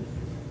speaking.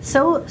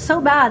 So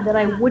bad that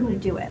I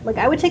wouldn't do it. Like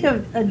I would take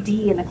a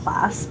D in a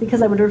class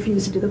because I would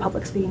refuse to do the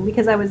public speaking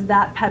because I was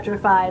that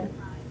petrified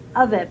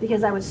of it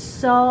because I was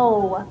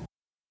so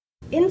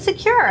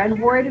insecure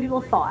and worried what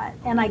people thought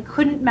and I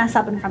couldn't mess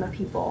up in front of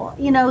people.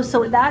 You know,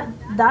 so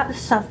that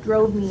stuff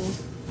drove me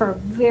for a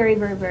very,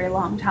 very, very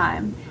long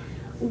time.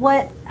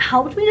 What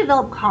helped me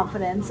develop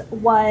confidence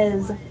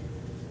was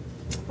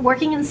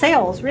working in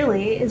sales,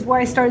 really, is where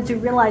I started to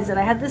realize it.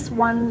 I had this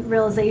one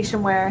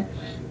realization where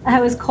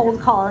I was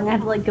cold calling. I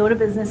had to like go to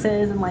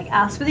businesses and like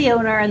ask for the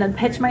owner and then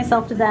pitch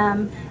myself to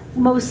them,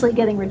 mostly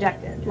getting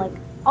rejected, like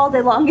all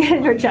day long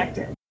getting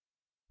rejected.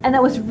 And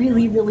that was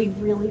really, really,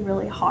 really,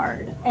 really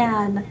hard.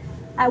 And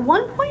at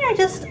one point I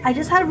just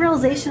had a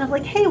realization of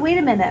like, hey, wait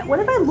a minute, what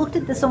if I looked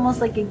at this almost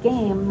like a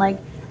game? Like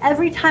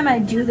every time I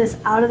do this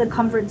out of the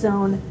comfort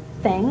zone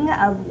thing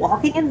of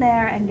walking in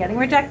there and getting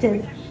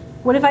rejected,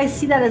 what if I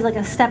see that as like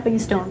a stepping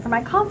stone for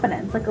my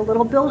confidence, like a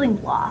little building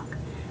block?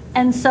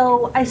 And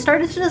so I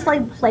started to just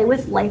like play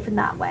with life in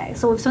that way.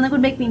 So if something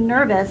would make me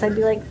nervous, I'd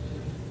be like,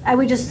 I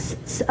would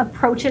just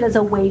approach it as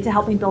a way to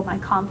help me build my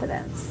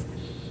confidence.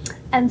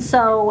 And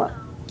so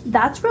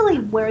that's really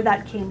where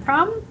that came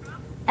from.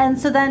 And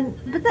so then,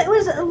 but it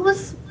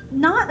was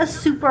not a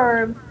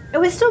super, it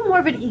was still more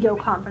of an ego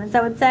confidence,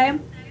 I would say.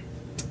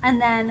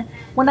 And then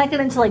when I get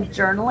into like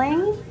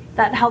journaling,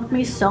 that helped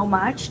me so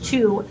much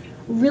to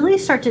really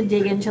start to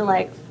dig into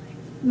like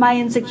my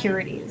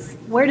insecurities.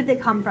 Where did they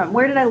come from?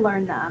 Where did I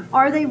learn them?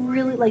 Are they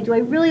really like, do I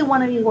really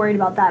want to be worried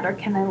about that, or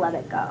can I let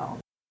it go?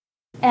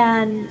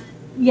 And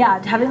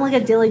yeah, having like a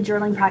daily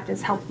journaling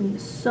practice helped me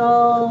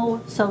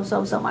so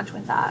much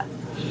with that.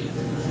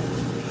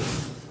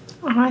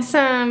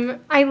 Awesome.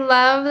 I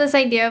love this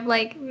idea of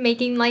like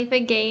making life a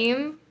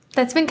game.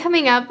 That's been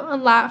coming up a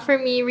lot for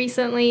me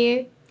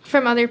recently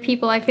from other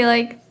people. I feel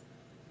like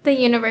the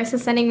universe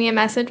is sending me a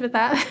message with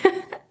that.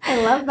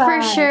 I love that.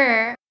 For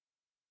sure.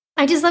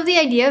 I just love the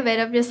idea of it,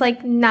 of just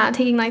like not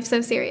taking life so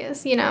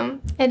serious, you know?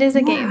 It is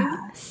a game.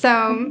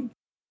 So,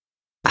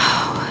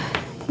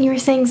 you were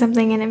saying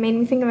something and it made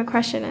me think of a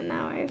question and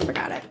now I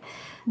forgot it.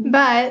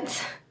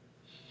 But,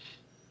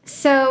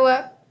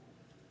 so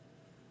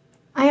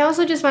I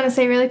also just want to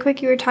say really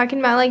quick, you were talking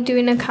about like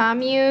doing a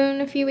commune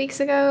a few weeks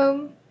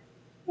ago.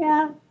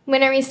 Yeah.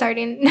 When are we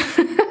starting?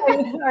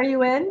 Are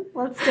you in?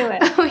 Let's do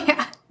it. Oh,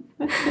 yeah.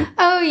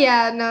 Oh,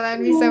 yeah. No,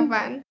 that'd be so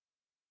fun.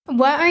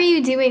 What are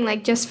you doing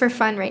like just for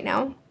fun right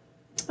now?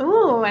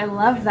 Ooh, I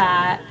love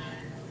that.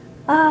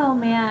 Oh,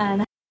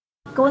 man.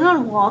 Going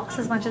on walks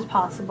as much as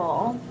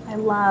possible. I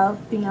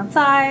love being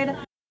outside,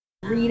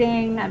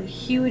 reading. I'm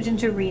huge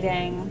into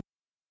reading.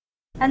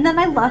 And then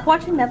I love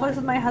watching Netflix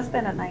with my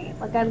husband at night.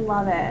 Like, I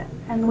love it.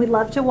 And we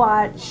love to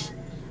watch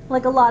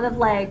like a lot of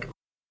like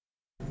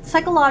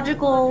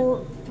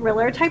psychological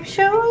thriller type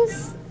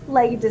shows,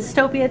 like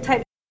dystopia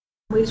type.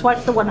 We just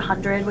watched The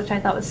 100, which I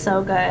thought was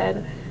so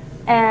good.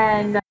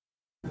 And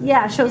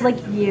yeah, shows like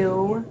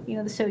You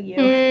know the show You.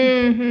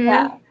 Mm-hmm.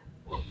 Yeah.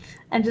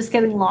 And just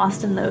getting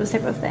lost in those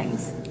type of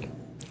things.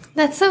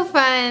 That's so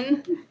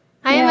fun.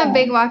 I am a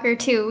big walker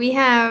too. Do you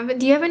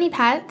have any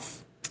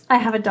pets? I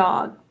have a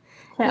dog.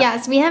 Yeah.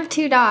 Yes, we have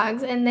 2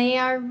 dogs and they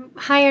are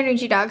high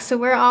energy dogs. So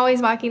we're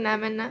always walking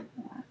them. And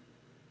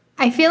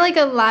I feel like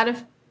a lot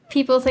of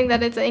people think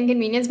that it's an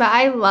inconvenience, but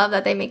I love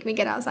that they make me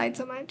get outside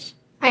so much.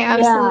 I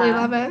absolutely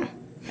love it.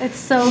 It's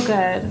so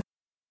good.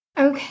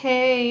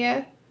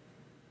 Okay.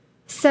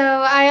 So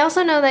I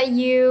also know that do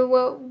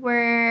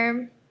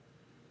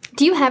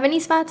you have any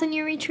spots in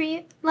your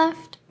retreat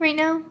left right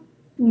now?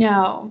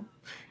 No.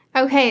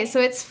 Okay, so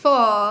it's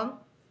full,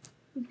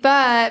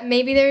 but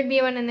maybe there would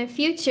be one in the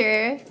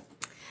future.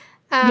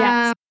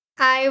 Yes.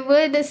 I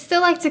would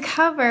still like to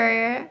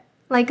cover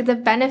like the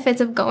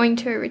benefits of going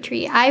to a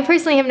retreat. I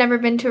personally have never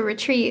been to a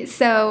retreat,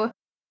 so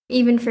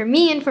even for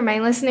me and for my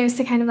listeners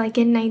to kind of like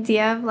get an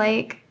idea of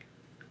like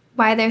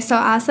why they're so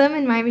awesome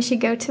and why we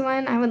should go to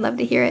one, I would love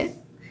to hear it.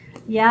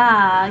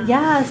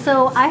 Yeah.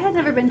 So I had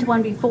never been to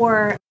one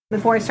before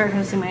I started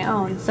hosting my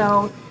own.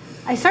 So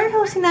I started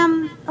hosting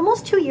them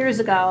almost 2 years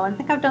ago. I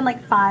think I've done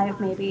like 5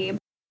 maybe.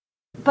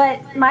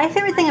 But my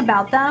favorite thing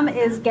about them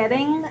is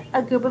getting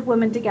a group of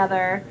women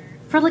together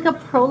for like a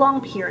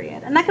prolonged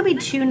period. And that could be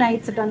 2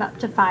 nights, I've done up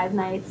to 5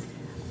 nights,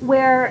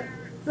 where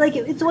like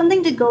it's one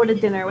thing to go to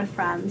dinner with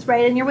friends,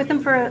 right? And you're with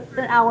them for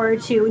an hour or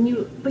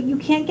 2 but you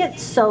can't get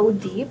so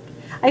deep.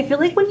 I feel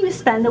like when you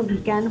spend a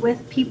weekend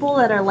with people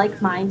that are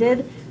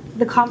like-minded,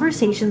 the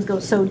conversations go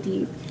so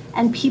deep.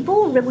 And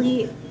people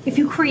really, if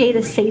you create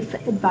a safe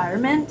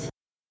environment,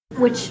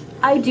 which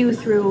I do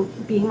through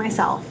being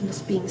myself and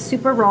just being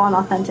super raw and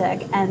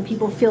authentic, and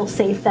people feel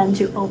safe then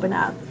to open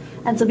up.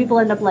 And so people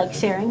end up like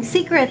sharing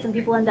secrets, and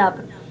people end up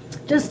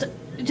just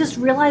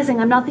realizing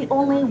I'm not the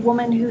only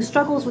woman who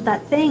struggles with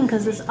that thing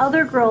because this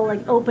other girl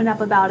like opened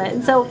up about it.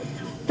 And so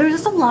there's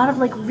just a lot of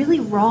like really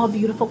raw,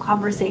 beautiful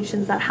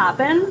conversations that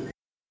happen.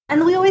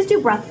 And we always do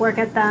breath work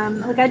at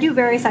them. Like I do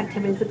various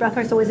activities, but breath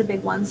work's always a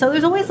big one. So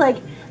there's always like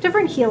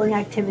different healing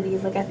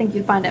activities, like I think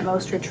you'd find at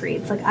most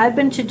retreats. Like I've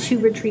been to 2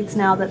 retreats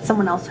now that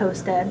someone else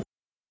hosted,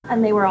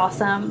 and they were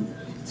awesome.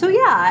 So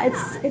yeah,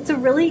 it's a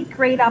really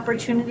great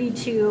opportunity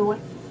to,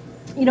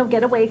 you know,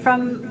 get away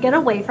from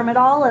it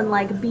all and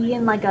like be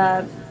in like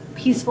a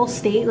peaceful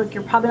state. Like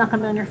you're probably not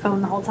gonna be on your phone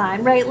the whole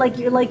time, right? Like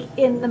you're like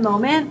in the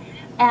moment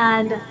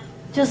and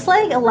just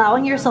like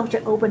allowing yourself to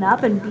open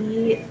up and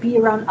be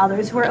around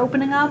others who are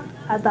opening up.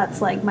 That's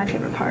like my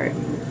favorite part.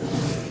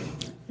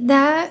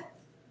 That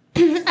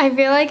I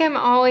feel like I'm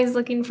always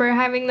looking for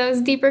having those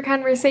deeper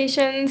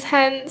conversations,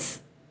 hence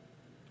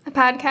a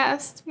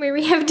podcast where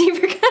we have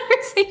deeper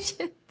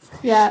conversations.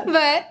 Yeah.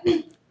 But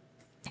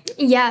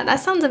yeah, that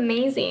sounds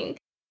amazing.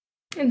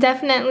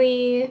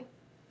 Definitely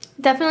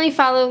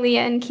follow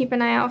Leah and keep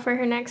an eye out for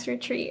her next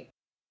retreat.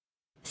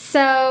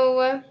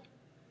 So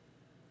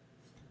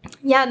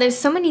yeah, there's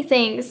so many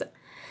things.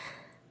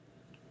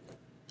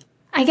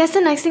 I guess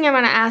the next thing I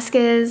want to ask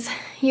is,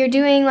 you're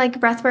doing like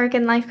breathwork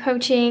and life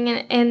coaching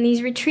and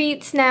these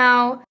retreats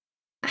now.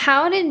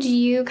 How did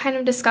you kind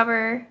of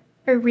discover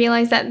or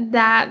realize that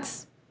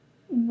that's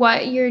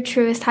what your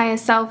truest,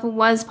 highest self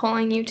was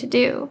pulling you to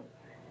do?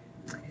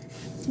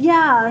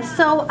 Yeah,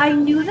 so I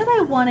knew that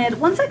I wanted,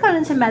 once I got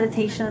into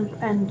meditation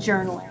and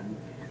journaling,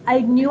 I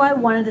knew I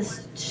wanted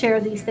to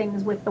share these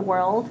things with the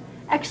world.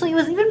 Actually, it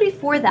was even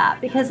before that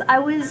because I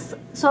was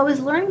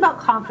learning about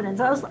confidence.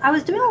 I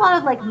was doing a lot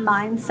of like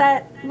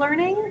mindset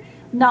learning,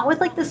 not with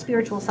like the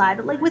spiritual side,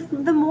 but like with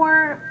the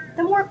more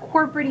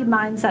corporate-y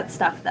mindset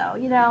stuff though,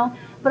 you know.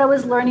 But I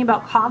was learning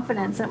about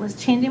confidence and it was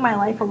changing my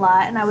life a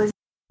lot, and I was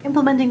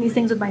implementing these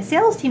things with my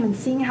sales team and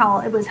seeing how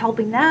it was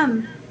helping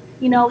them,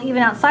 you know,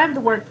 even outside of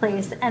the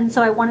workplace. And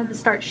so I wanted to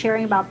start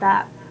sharing about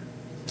that.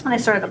 And I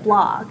started a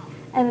blog.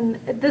 And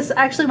this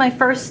actually, my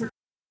first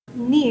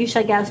niche,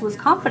 I guess, was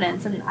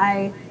confidence. And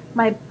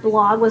my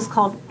blog was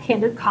called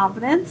Candid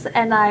Confidence.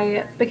 And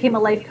I became a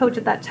life coach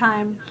at that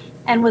time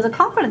and was a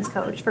confidence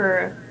coach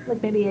for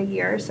like maybe a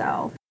year or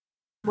so.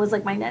 Was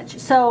like my niche.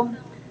 So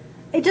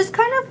it just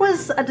kind of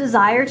was a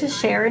desire to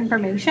share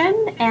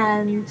information,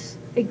 and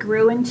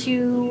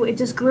it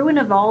just grew and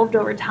evolved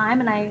over time,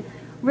 and I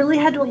really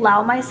had to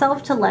allow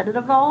myself to let it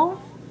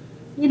evolve,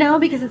 you know,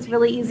 because it's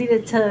really easy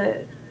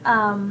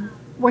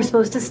we're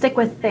supposed to stick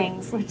with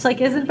things, which like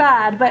isn't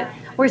bad, but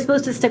we're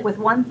supposed to stick with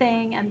one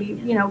thing and be,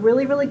 you know,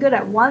 really, really good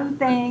at one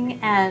thing,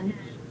 and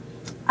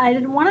I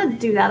didn't want to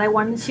do that. I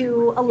wanted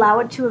to allow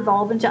it to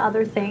evolve into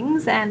other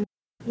things, and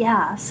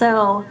yeah,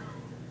 so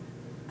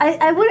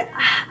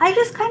I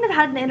just kind of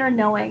had an inner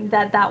knowing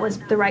that that was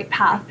the right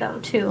path though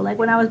too. Like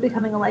when I was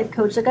becoming a life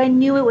coach, like I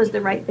knew it was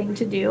the right thing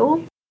to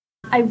do.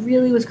 I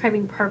really was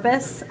craving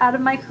purpose out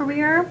of my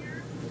career.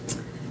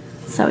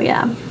 So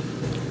yeah.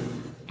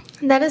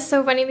 That is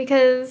so funny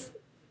because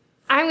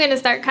I'm going to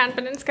start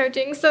confidence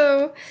coaching.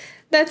 So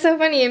that's so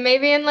funny. And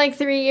maybe in like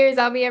 3 years,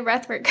 I'll be a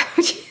breathwork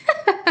coach.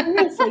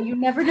 Seriously, you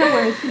never know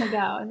where it's going to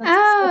go. And that's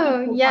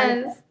Oh, cool,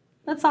 yes.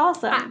 That's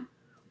awesome.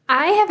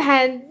 I have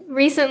had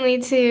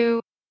recently to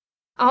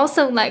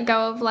also let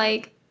go of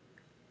like,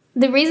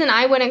 the reason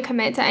I wouldn't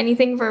commit to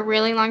anything for a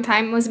really long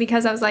time was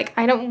because I was like,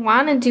 I don't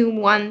want to do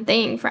one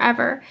thing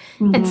forever.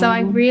 Mm-hmm. And so I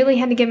really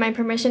had to give my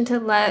permission to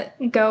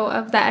let go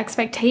of the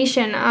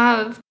expectation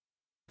of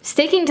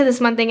sticking to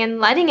this one thing and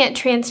letting it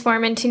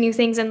transform into new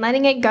things and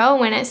letting it go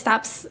when it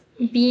stops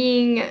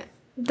being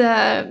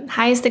the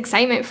highest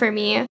excitement for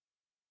me.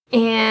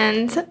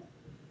 And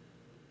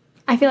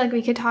I feel like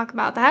we could talk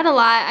about that a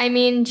lot. I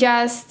mean,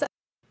 just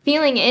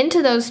feeling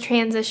into those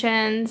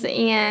transitions,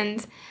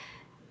 and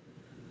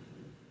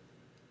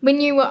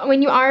when you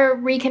are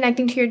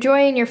reconnecting to your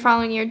joy and you're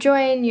following your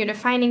joy and you're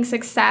defining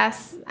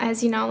success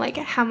as, you know, like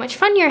how much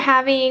fun you're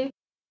having,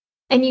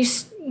 and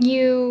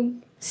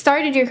you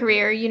started your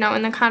career, you know,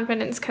 in the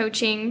confidence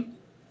coaching,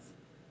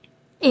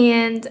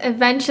 and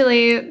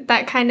eventually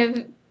that kind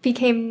of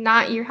became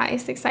not your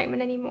highest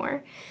excitement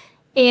anymore.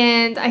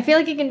 And I feel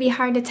like it can be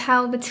hard to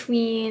tell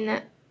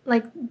between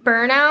like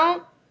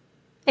burnout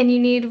and you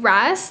need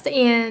rest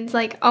and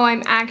like, oh,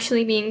 I'm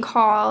actually being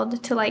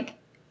called to like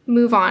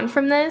move on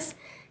from this.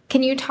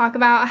 Can you talk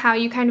about how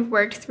you kind of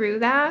worked through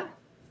that?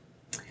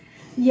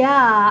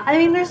 Yeah, I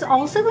mean, there's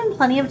also been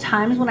plenty of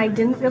times when I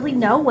didn't really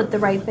know what the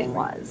right thing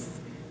was.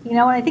 You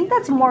know, and I think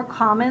that's more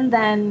common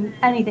than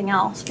anything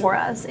else for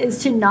us,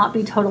 is to not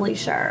be totally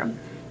sure.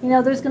 You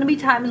know, there's going to be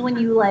times when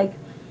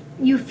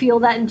you feel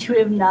that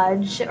intuitive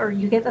nudge, or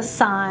you get a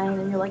sign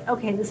and you're like,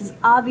 okay, this is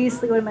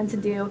obviously what I'm meant to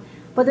do.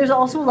 But there's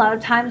also a lot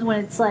of times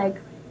when it's like,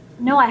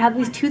 no, I have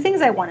these two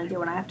things I want to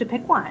do and I have to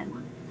pick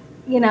one,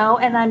 you know,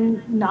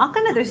 and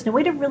there's no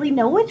way to really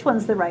know which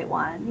one's the right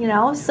one, you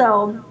know?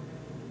 So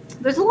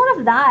there's a lot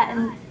of that,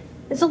 and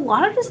it's a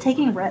lot of just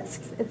taking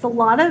risks. It's a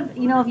lot of,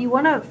 you know, if you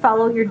want to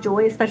follow your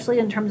joy, especially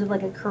in terms of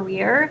like a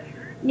career,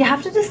 you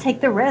have to just take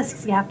the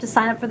risks. You have to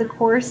sign up for the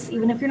course,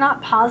 even if you're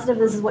not positive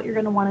this is what you're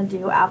going to want to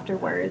do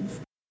afterwards.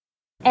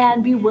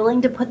 And be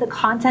willing to put the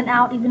content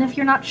out, even if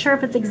you're not sure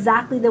if it's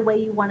exactly the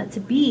way you want it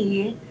to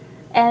be.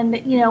 And,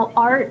 you know,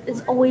 art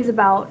is always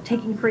about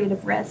taking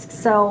creative risks.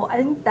 So I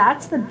think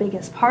that's the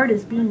biggest part,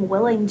 is being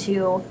willing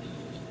to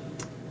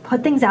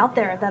put things out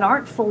there that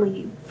aren't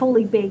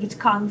fully baked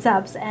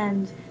concepts,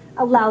 and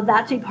allow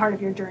that to be part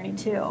of your journey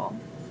too.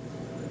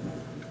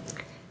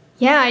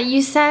 Yeah,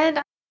 you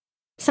said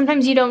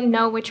sometimes you don't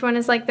know which one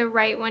is like the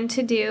right one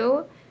to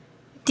do.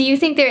 Do you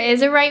think there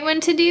is a right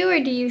one to do,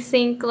 or do you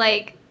think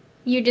like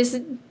you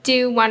just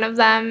do one of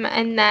them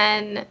and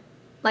then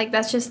like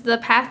that's just the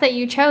path that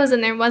you chose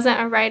and there wasn't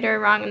a right or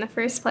wrong in the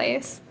first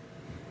place?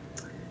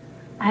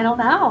 I don't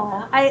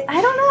know. I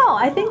don't know.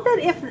 I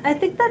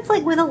think that's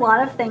like with a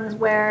lot of things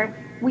where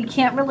we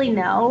can't really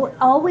know.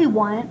 All we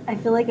want, I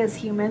feel like as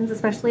humans,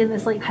 especially in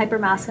this like hyper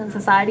masculine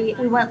society,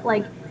 we want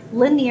like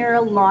linear,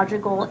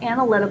 logical,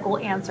 analytical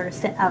answers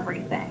to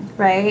everything,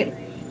 right?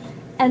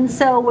 And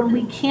so when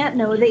we can't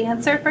know the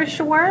answer for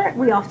sure,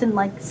 we often,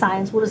 like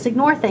science, will just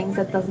ignore things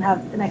that doesn't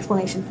have an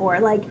explanation for.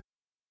 Like,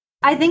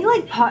 I think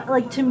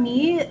like to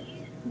me,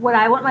 what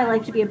I want my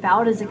life to be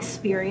about is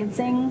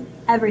experiencing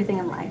everything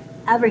in life,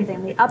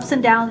 everything, the ups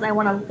and downs. I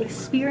want to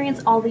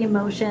experience all the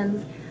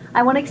emotions.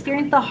 I want to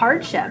experience the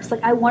hardships.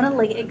 Like I want to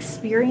like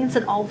experience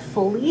it all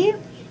fully.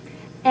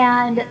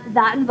 And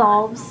that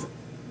involves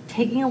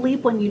taking a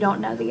leap when you don't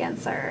know the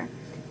answer.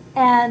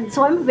 And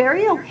so I'm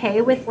very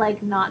okay with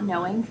like not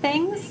knowing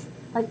things.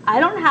 Like I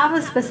don't have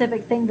a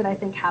specific thing that I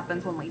think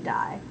happens when we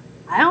die.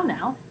 I don't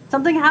know.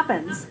 Something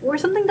happens or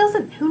something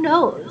doesn't. Who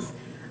knows?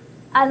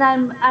 And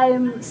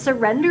I'm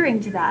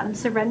surrendering to that. I'm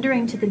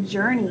surrendering to the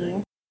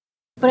journey.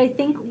 But I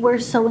think we're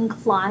so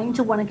inclined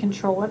to want to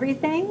control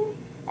everything.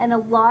 And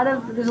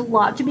there's a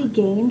lot to be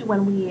gained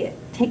when we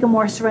take a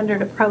more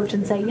surrendered approach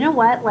and say, you know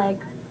what, like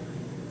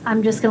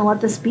I'm just going to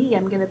let this be.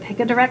 I'm going to pick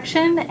a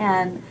direction,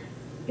 and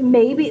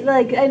maybe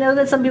like I know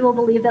that some people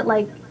believe that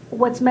like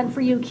what's meant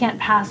for you can't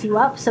pass you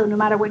up, so no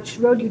matter which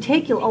road you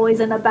take you'll always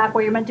end up back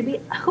where you're meant to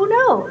be. Who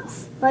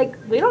knows? Like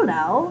we don't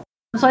know.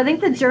 So I think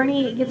the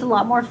journey gets a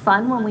lot more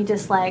fun when we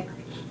just like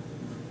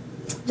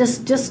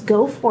just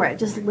go for it,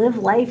 just live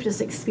life, just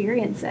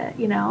experience it,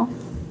 you know.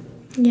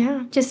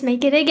 Yeah, just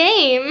make it a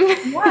game.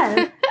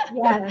 Yes.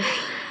 Yes.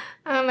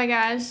 Oh my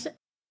gosh,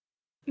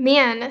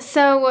 man.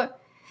 So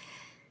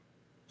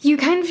you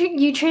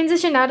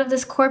transitioned out of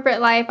this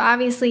corporate life,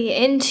 obviously,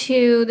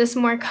 into this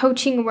more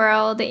coaching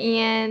world.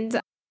 And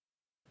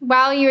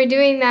while you were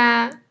doing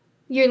that,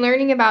 you're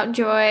learning about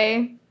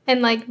joy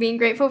and like being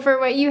grateful for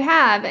what you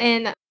have.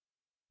 And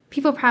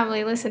people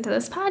probably listen to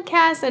this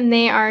podcast and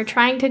they are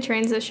trying to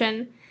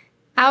transition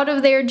out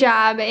of their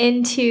job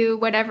into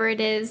whatever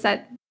it is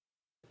that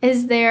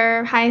is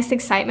their highest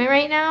excitement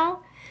right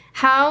now.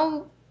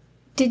 How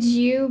did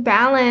you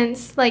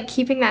balance like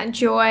keeping that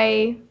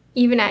joy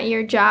even at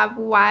your job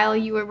while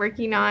you were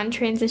working on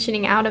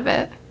transitioning out of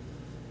it?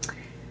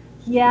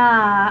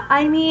 Yeah,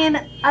 I mean,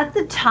 at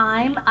the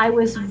time, I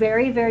was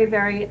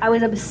I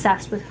was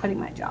obsessed with quitting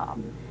my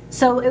job.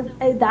 So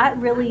that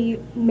really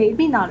made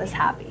me not as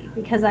happy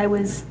because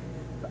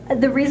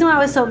the reason why I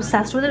was so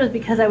obsessed with it was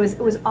because it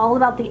was all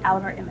about the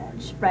outer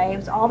image, right? It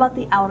was all about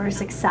the outer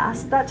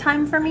success at that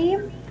time for me.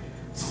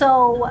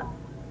 So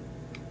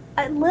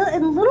in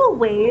little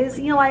ways,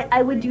 you know,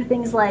 I would do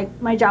things like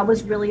my job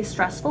was really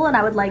stressful and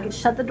I would like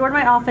shut the door to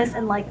my office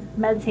and like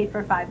meditate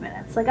for 5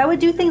 minutes. Like I would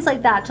do things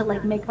like that to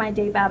like make my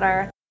day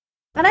better.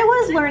 And I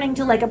was learning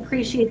to like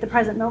appreciate the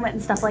present moment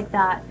and stuff like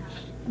that.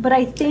 But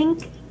I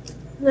think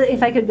that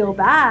if I could go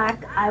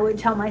back, I would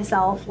tell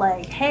myself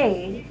like,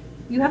 hey,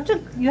 you have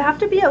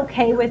to be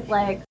okay with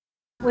like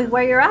with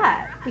where you're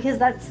at, because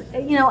that's,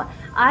 you know,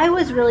 I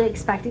was really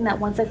expecting that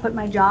once I quit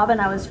my job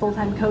and I was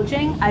full-time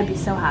coaching, I'd be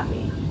so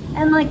happy.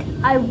 And like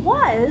I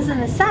was in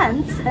a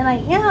sense, and I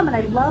am, and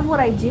I love what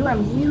I do.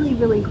 I'm really,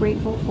 really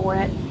grateful for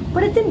it.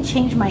 But it didn't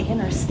change my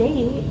inner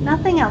state.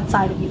 Nothing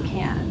outside of you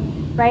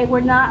can, right?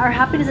 Our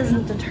happiness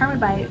isn't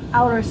determined by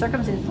outer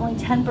circumstances. Only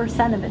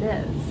 10% of it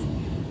is,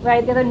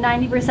 right? The other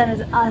 90%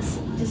 is us,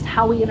 just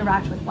how we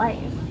interact with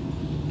life.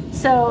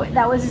 So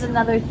that was just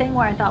another thing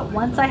where I thought,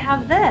 once I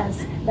have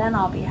this, then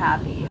I'll be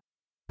happy.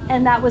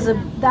 And that was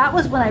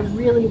when I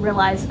really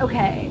realized,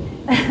 okay,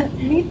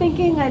 me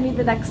thinking I need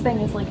the next thing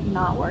is like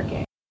not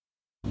working.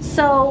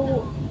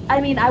 So, I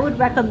mean, I would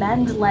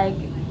recommend like,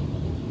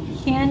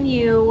 can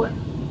you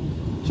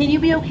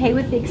be okay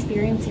with the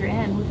experience you're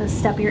in, with the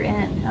step you're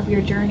in of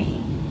your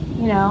journey?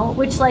 You know,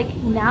 which like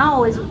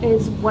now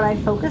is what I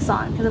focus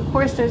on, because of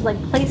course there's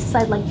like places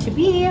I'd like to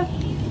be,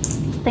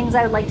 things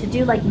I would like to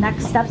do, like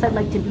next steps I'd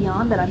like to be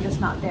on that I'm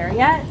just not there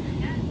yet.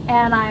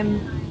 And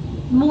I'm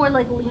more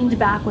like leaned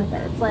back with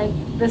it. It's like,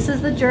 this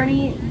is the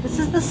journey, this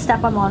is the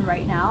step I'm on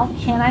right now.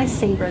 Can I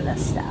savor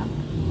this step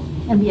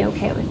and be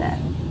okay with it?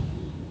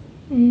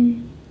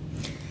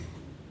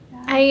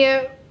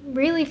 I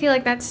really feel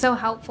like that's so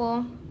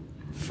helpful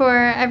for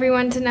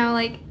everyone to know,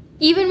 like,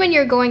 even when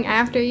you're going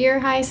after your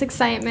highest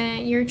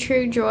excitement, your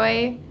true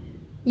joy,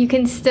 you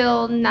can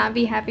still not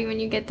be happy when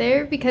you get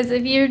there, because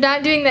if you're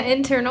not doing the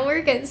internal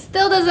work, it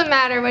still doesn't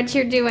matter what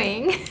you're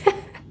doing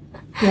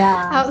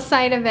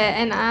outside of it.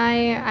 And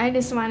I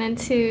just wanted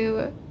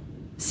to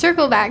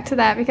circle back to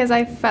that because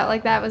I felt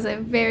like that was a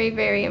very,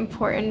 very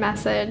important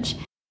message.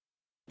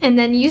 And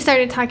then you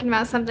started talking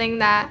about something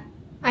that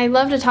I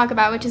love to talk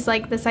about, which is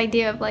like this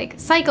idea of like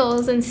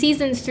cycles and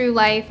seasons through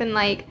life, and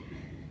like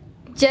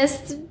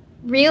just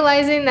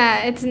realizing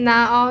that it's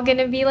not all going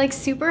to be like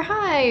super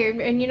high,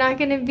 and you're not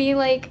going to be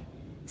like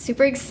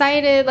super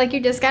excited like you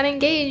just got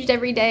engaged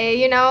every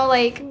day, you know,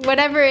 like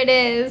whatever it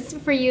is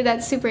for you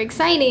that's super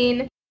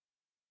exciting,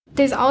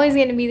 there's always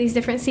going to be these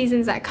different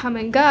seasons that come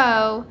and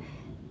go.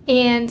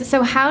 And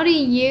so how do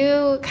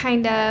you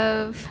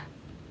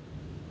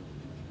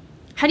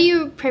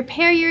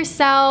prepare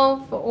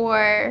yourself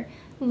or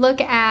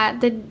look at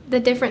the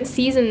different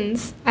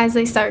seasons as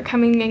they start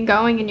coming and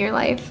going in your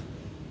life?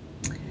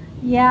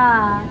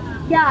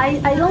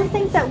 I don't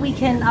think that we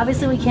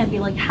can't be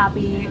like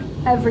happy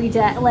every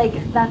day. Like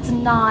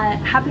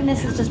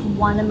happiness is just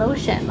one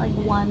emotion, like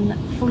one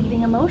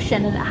fleeting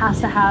emotion, and it has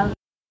to have,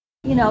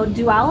 you know,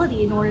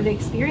 duality in order to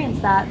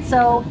experience that.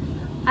 So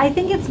I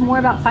think it's more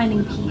about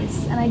finding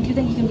peace, and I do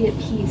think you can be at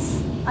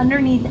peace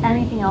underneath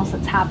anything else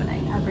that's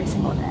happening every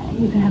single day.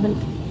 You can have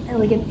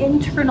an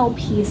internal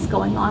peace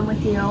going on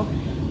with you,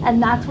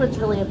 and that's what it's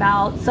really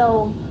about.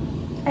 So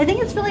I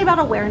think it's really about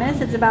awareness.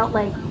 It's about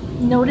like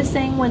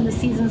noticing when the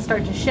seasons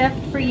start to shift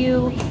for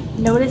you,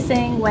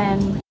 noticing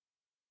when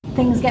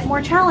things get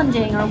more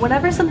challenging or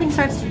whatever, something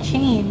starts to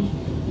change,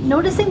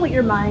 noticing what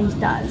your mind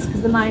does,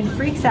 because the mind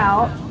freaks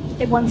out.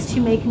 It wants to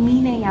make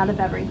meaning out of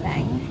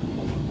everything.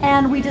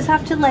 And we just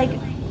have to like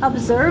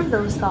observe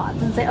those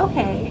thoughts and say,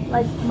 okay,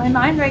 like my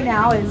mind right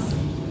now is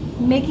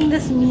making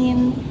this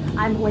mean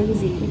I'm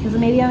lazy because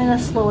maybe I'm in a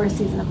slower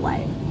season of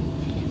life.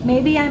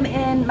 Maybe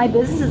my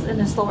business is in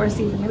a slower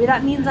season. Maybe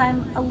that means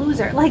I'm a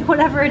loser, like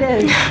whatever it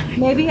is.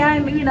 Maybe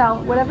I'm,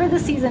 whatever the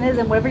season is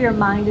and whatever your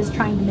mind is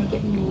trying to make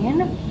it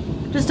mean,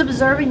 just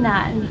observing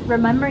that and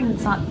remembering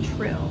it's not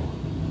true.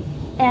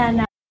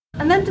 And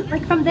then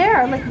like from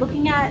there, like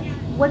looking at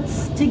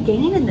what's to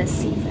gain in this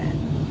season.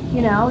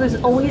 There's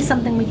always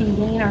something we can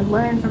gain or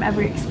learn from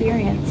every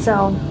experience.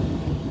 So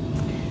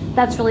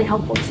that's really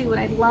helpful too. And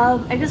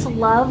I just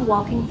love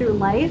walking through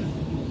life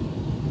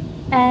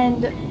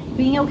and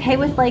being okay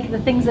with like the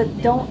things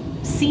that don't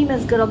seem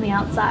as good on the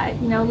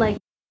outside,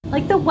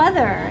 like the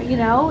weather,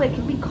 it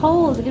could be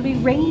cold, it could be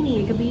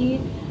rainy, it could be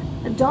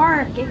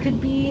dark, it could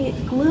be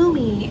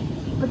gloomy,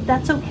 but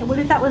that's okay. What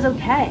if that was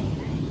okay?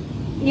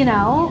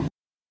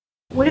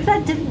 What if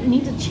that didn't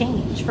need to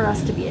change for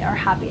us to be our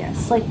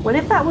happiest? Like, what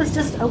if that was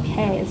just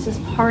okay? It's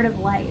just part of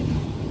life.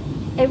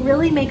 It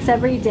really makes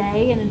every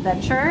day an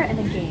adventure and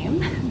a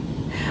game.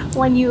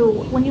 when you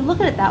look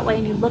at it that way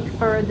and you look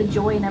for the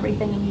joy in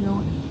everything,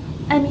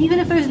 and even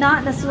if there's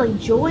not necessarily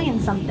joy in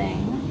something,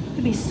 it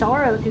could be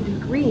sorrow, it could be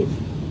grief,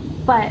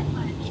 but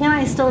can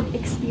I still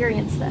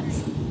experience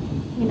this,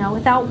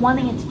 without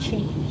wanting it to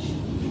change?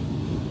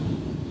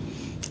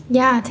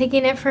 Yeah,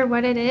 taking it for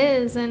what it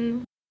is.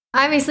 And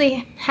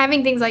obviously,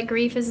 having things like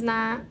grief is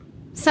not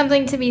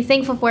something to be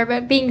thankful for,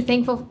 but being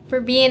thankful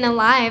for being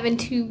alive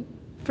and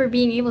for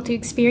being able to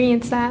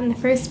experience that in the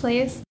first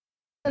place.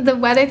 The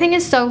weather thing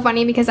is so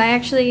funny because I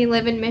actually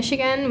live in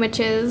Michigan, which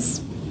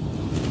is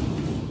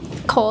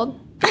cold.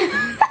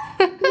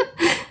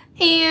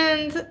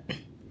 And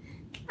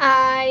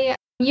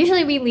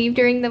we leave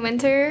during the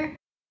winter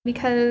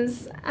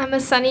because I'm a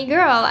sunny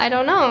girl. I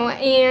don't know.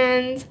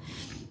 And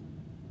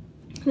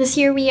this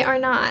year we are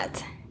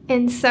not.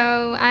 And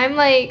so I'm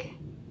like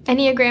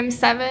Enneagram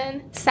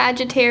 7,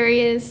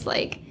 Sagittarius,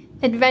 like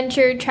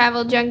adventure,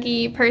 travel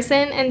junkie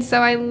person. And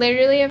so I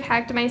literally have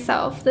hacked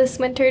myself this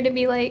winter to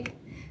be like,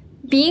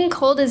 being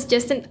cold is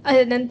just an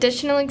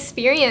additional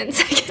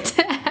experience I get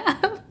to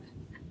have.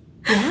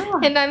 Yeah.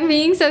 And I'm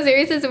being so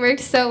serious. It's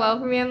worked so well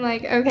for me. I'm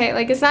like, okay,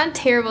 like it's not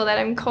terrible that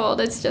I'm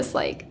cold. It's just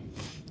like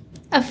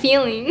a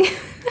feeling.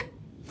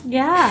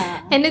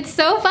 Yeah. And it's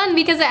so fun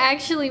because it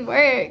actually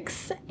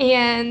works.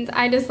 And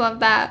I just love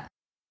that.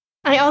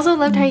 I also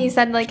loved how you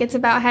said, like, it's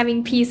about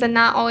having peace and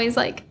not always,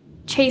 like,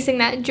 chasing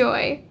that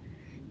joy.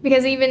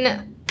 Because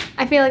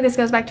I feel like this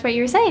goes back to what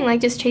you were saying,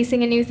 like, just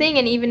chasing a new thing.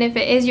 And even if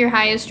it is your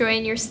highest joy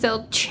and you're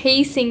still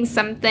chasing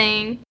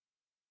something,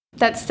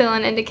 that's still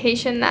an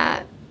indication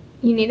that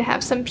you need to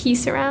have some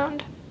peace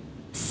around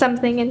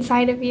something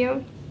inside of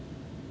you.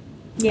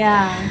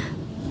 Yeah.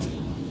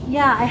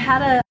 Yeah, I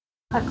had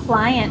a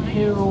client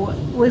who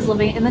was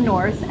living in the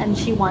north and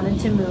she wanted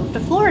to move to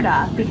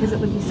Florida because it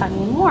would be sunny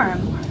and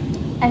warm.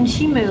 And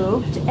she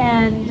moved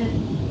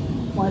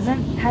and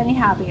wasn't any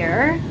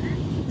happier.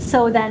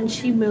 So then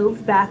she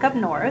moved back up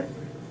north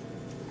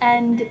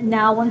and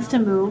now wants to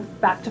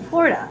move back to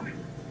Florida.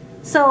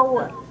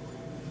 So,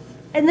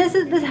 and this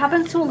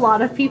happens to a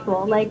lot of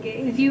people. Like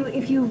if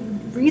you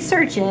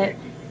research it,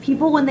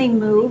 people when they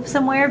move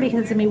somewhere because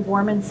it's gonna be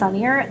warm and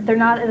sunnier, it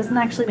doesn't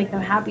actually make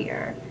them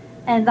happier.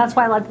 And that's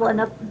why a lot of people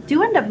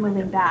end up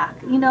moving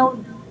back,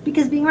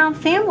 because being around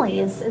family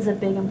is a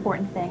big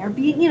important thing. Or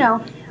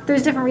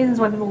there's different reasons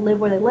why people live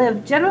where they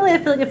live. Generally, I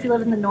feel like if you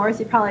live in the north,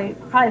 you probably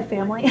have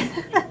family.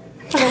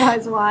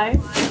 Otherwise, why?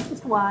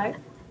 Just why?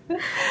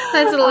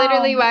 That's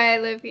literally why I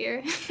live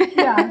here.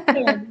 Yeah,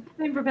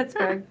 same for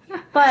Pittsburgh.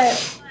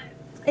 But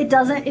it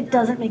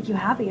doesn't make you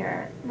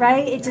happier,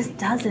 right? It just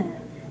doesn't.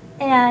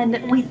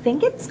 And we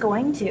think it's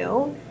going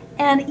to.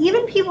 And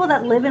even people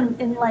that live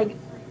in like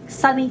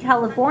sunny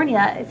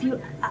California,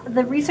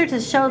 the research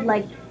has showed,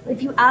 like,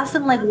 if you ask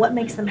them like what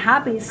makes them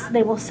happy,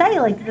 they will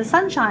say like the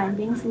sunshine,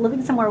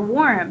 living somewhere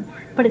warm,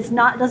 but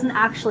doesn't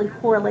actually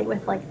correlate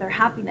with like their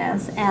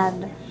happiness.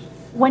 And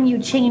when you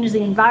change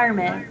the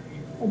environment,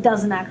 it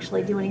doesn't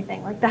actually do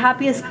anything. Like the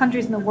happiest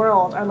countries in the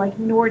world are like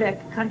Nordic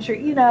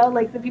country,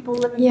 like the people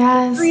live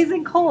in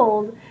freezing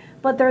cold,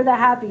 but they're the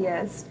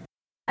happiest.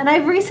 And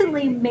I've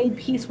recently made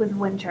peace with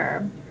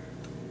winter,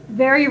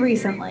 very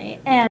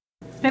recently, and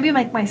maybe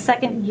like my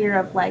second year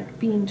of like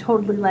being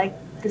totally like,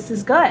 this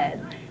is good.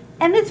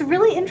 And it's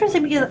really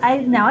interesting because I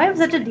have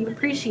such a deep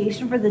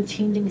appreciation for the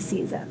changing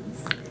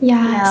seasons.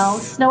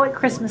 Yes. Snow at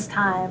Christmas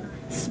time.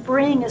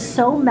 Spring is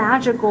so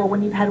magical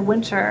when you've had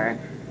winter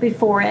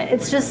before it.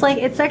 It's just like,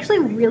 it's actually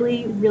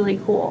really, really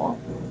cool.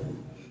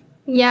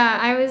 Yeah,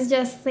 I was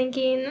just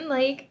thinking,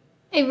 like,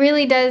 it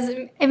really does,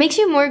 it makes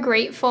you more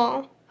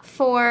grateful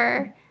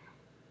for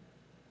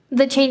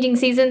the changing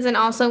seasons and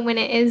also when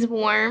it is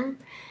warm.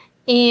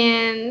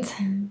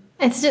 And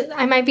it's just,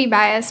 I might be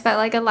biased, but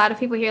like a lot of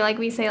people here, like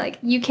we say, like,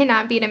 you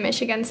cannot beat a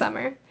Michigan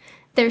summer.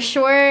 They're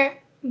short,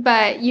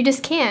 but you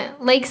just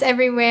can't. Lakes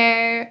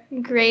everywhere,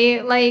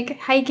 great, like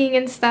hiking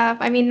and stuff.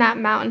 I mean, not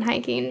mountain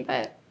hiking,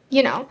 but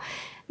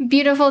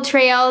beautiful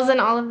trails and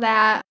all of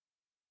that.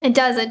 It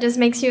does. It just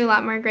makes you a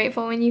lot more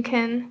grateful when you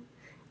can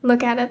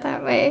look at it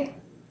that way.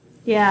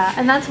 Yeah,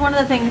 and that's one of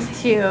the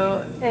things too,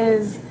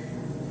 is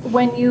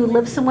when you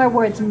live somewhere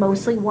where it's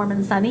mostly warm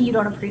and sunny, you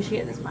don't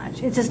appreciate it as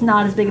much. It's just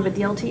not as big of a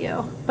deal to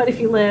you. But if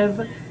you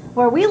live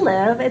where we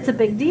live, it's a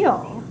big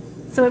deal.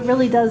 So it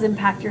really does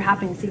impact your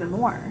happiness even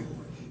more.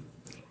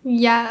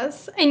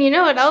 Yes. And you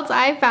know what else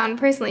I found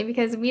personally,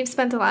 because we've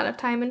spent a lot of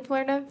time in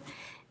Florida,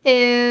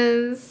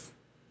 is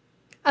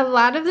a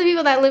lot of the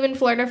people that live in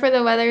Florida for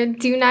the weather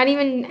do not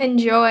even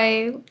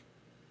enjoy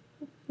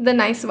the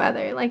nice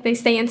weather. Like, they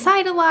stay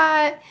inside a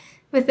lot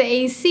with the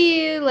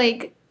AC.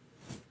 Like,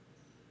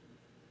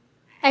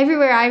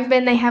 everywhere I've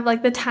been, they have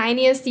like the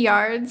tiniest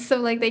yards, so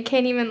like they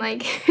can't even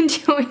like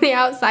enjoy the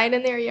outside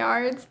in their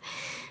yards.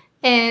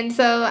 And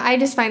so I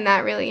just find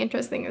that really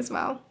interesting as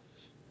well.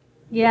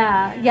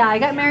 Yeah, I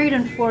got married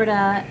in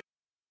Florida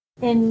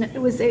it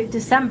was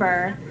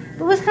December.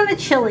 It was kind of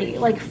chilly,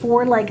 like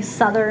for like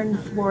southern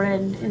Florida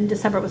in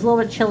December. It was a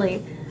little bit chilly,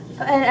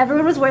 and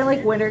everyone was wearing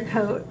like winter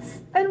coats.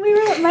 And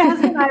my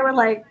husband and I were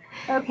like,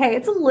 okay,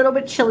 it's a little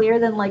bit chillier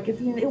than like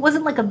it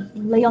wasn't like a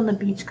lay on the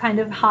beach kind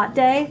of hot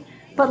day,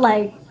 but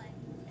like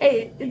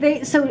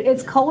so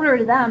it's colder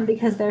to them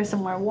because they're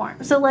somewhere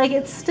warm. So like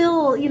it's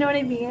still, you know what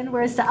I mean?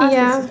 Whereas to us, it's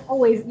Yeah. just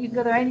always you can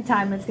go there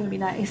anytime. It's gonna be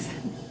nice.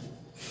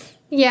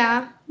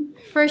 Yeah,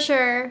 for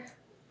sure.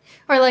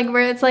 Or like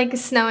where it's like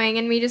snowing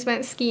and we just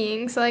went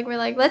skiing. So like we're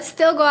like, let's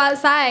still go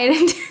outside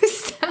and do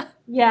stuff.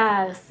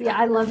 Yes, yeah,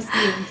 I love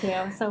skiing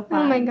too. So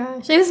Oh my fun.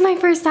 gosh. It was my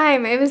first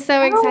time. It was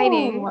so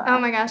exciting. Oh Oh.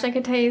 my gosh. I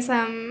could tell you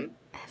some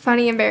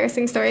funny,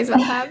 embarrassing stories about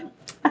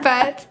that.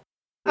 But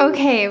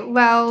okay,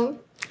 well,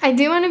 I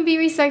do want to be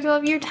respectful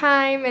of your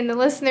time and the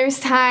listeners'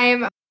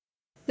 time.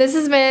 This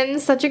has been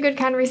such a good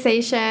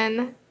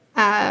conversation.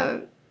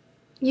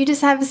 You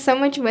just have so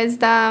much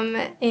wisdom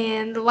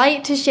and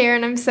light to share,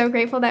 and I'm so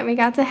grateful that we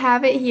got to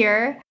have it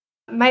here.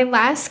 My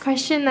last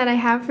question that I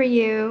have for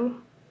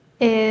you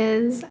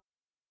is,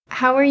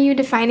 how are you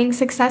defining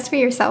success for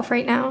yourself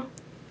right now?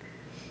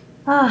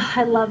 Oh,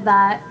 I love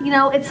that. You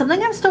know, it's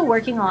something I'm still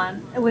working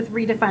on with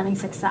redefining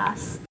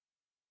success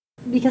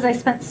because I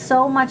spent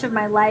so much of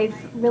my life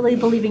really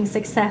believing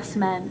success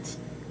meant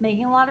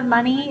making a lot of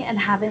money and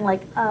having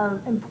like a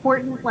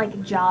important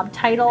like job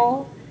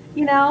title,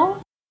 you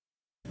know,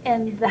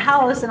 and the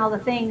house and all the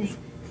things.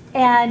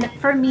 And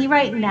for me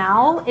right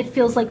now, it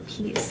feels like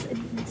peace.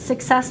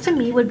 Success to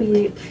me would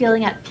be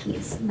feeling at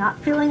peace, not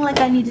feeling like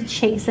I need to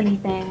chase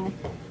anything.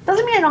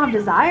 Doesn't mean I don't have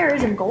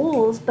desires and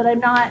goals, but I'm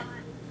not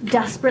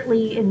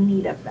desperately in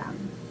need of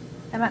them.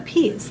 I'm at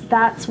peace.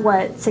 That's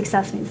what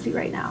success means to me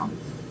right now.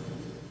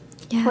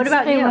 Yes, What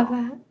about I you? love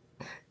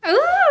that.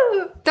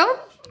 Ooh, don't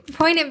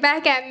point it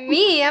back at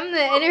me. I'm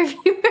the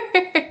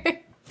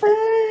interviewer.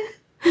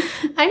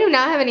 I do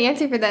not have an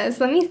answer for this.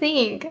 Let me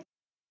think.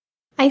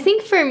 I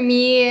think for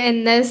me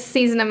in this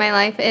season of my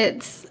life,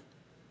 it's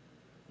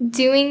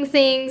doing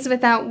things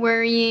without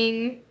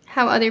worrying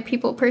how other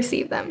people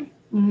perceive them.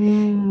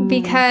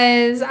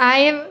 Because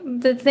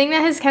the thing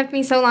that has kept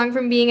me so long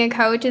from being a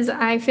coach is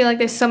I feel like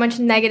there's so much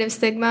negative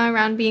stigma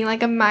around being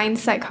like a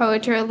mindset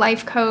coach or a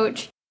life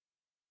coach.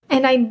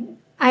 And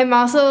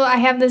I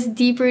have this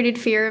deep rooted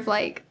fear of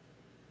like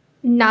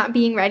not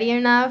being ready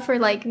enough or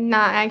like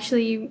not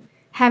actually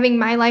having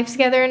my life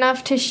together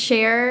enough to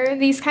share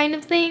these kind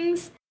of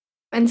things.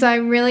 And so I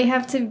really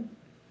have to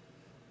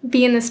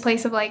be in this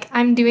place of like,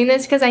 I'm doing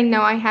this because I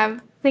know I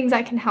have things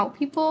that can help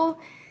people.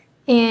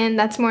 And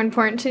that's more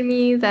important to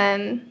me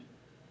than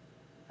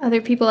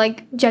other people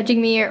like judging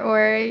me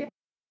or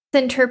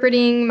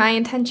interpreting my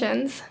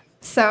intentions.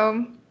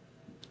 So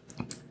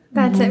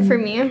that's it for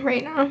me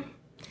right now.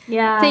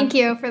 Yeah. Thank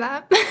you for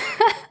that.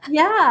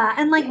 Yeah.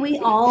 And like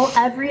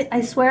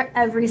I swear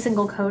every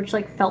single coach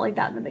like felt like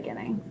that in the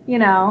beginning, you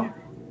know?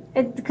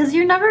 Because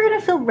you're never going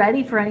to feel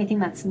ready for anything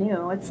that's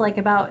new. It's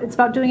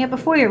about doing it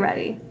before you're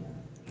ready.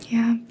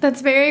 Yeah,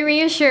 that's very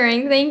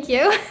reassuring. Thank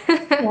you.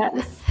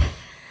 Yes.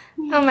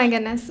 Oh my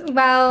goodness.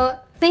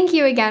 Well, thank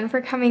you again for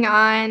coming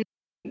on.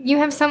 You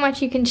have so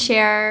much you can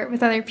share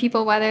with other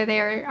people, whether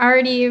they're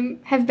already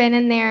have been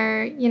in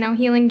their,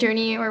 healing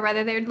journey or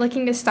whether they're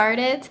looking to start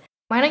it.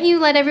 Why don't you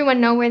let everyone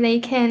know where they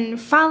can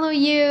follow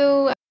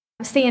you,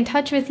 stay in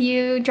touch with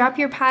you, drop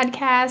your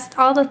podcast,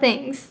 all the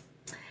things.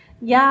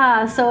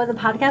 Yeah, so the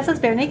podcast is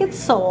Bare Naked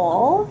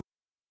Soul.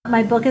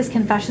 My book is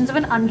Confessions of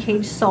an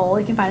Uncaged Soul.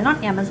 You can find it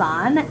on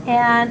Amazon.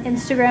 And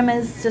Instagram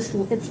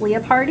it's Leah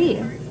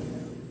Pardee.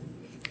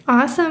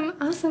 Awesome.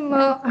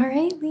 Well, all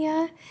right,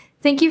 Leah.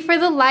 Thank you for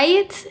the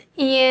light,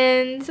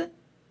 and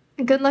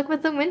Good luck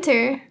with the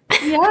winter.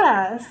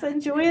 Yes,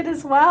 enjoy it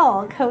as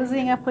well.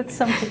 Cozying up with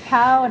some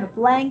cacao and a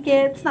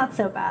blanket. It's not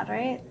so bad,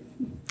 right?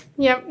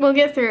 Yep, we'll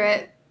get through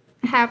it.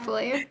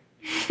 Happily.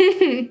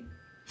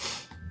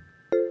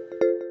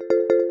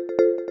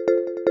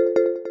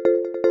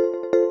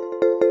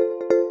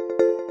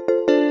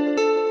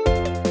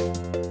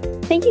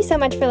 Thank you so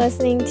much for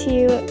listening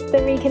to the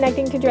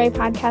Reconnecting to Joy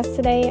podcast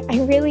today.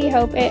 I really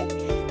hope it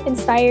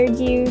inspired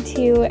you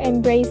to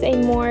embrace a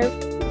more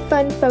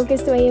fun,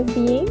 focused way of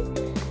being.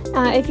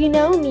 If you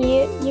know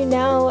me, you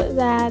know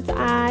that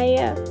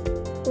I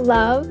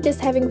love just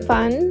having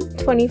fun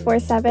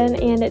 24/7,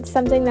 and it's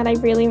something that I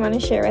really want to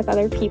share with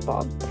other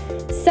people.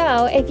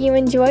 So if you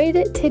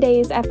enjoyed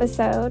today's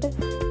episode,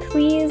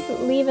 please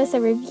leave us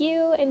a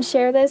review and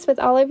share this with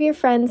all of your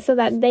friends so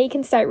that they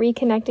can start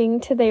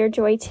reconnecting to their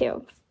joy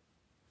too.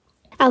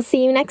 I'll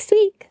see you next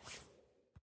week.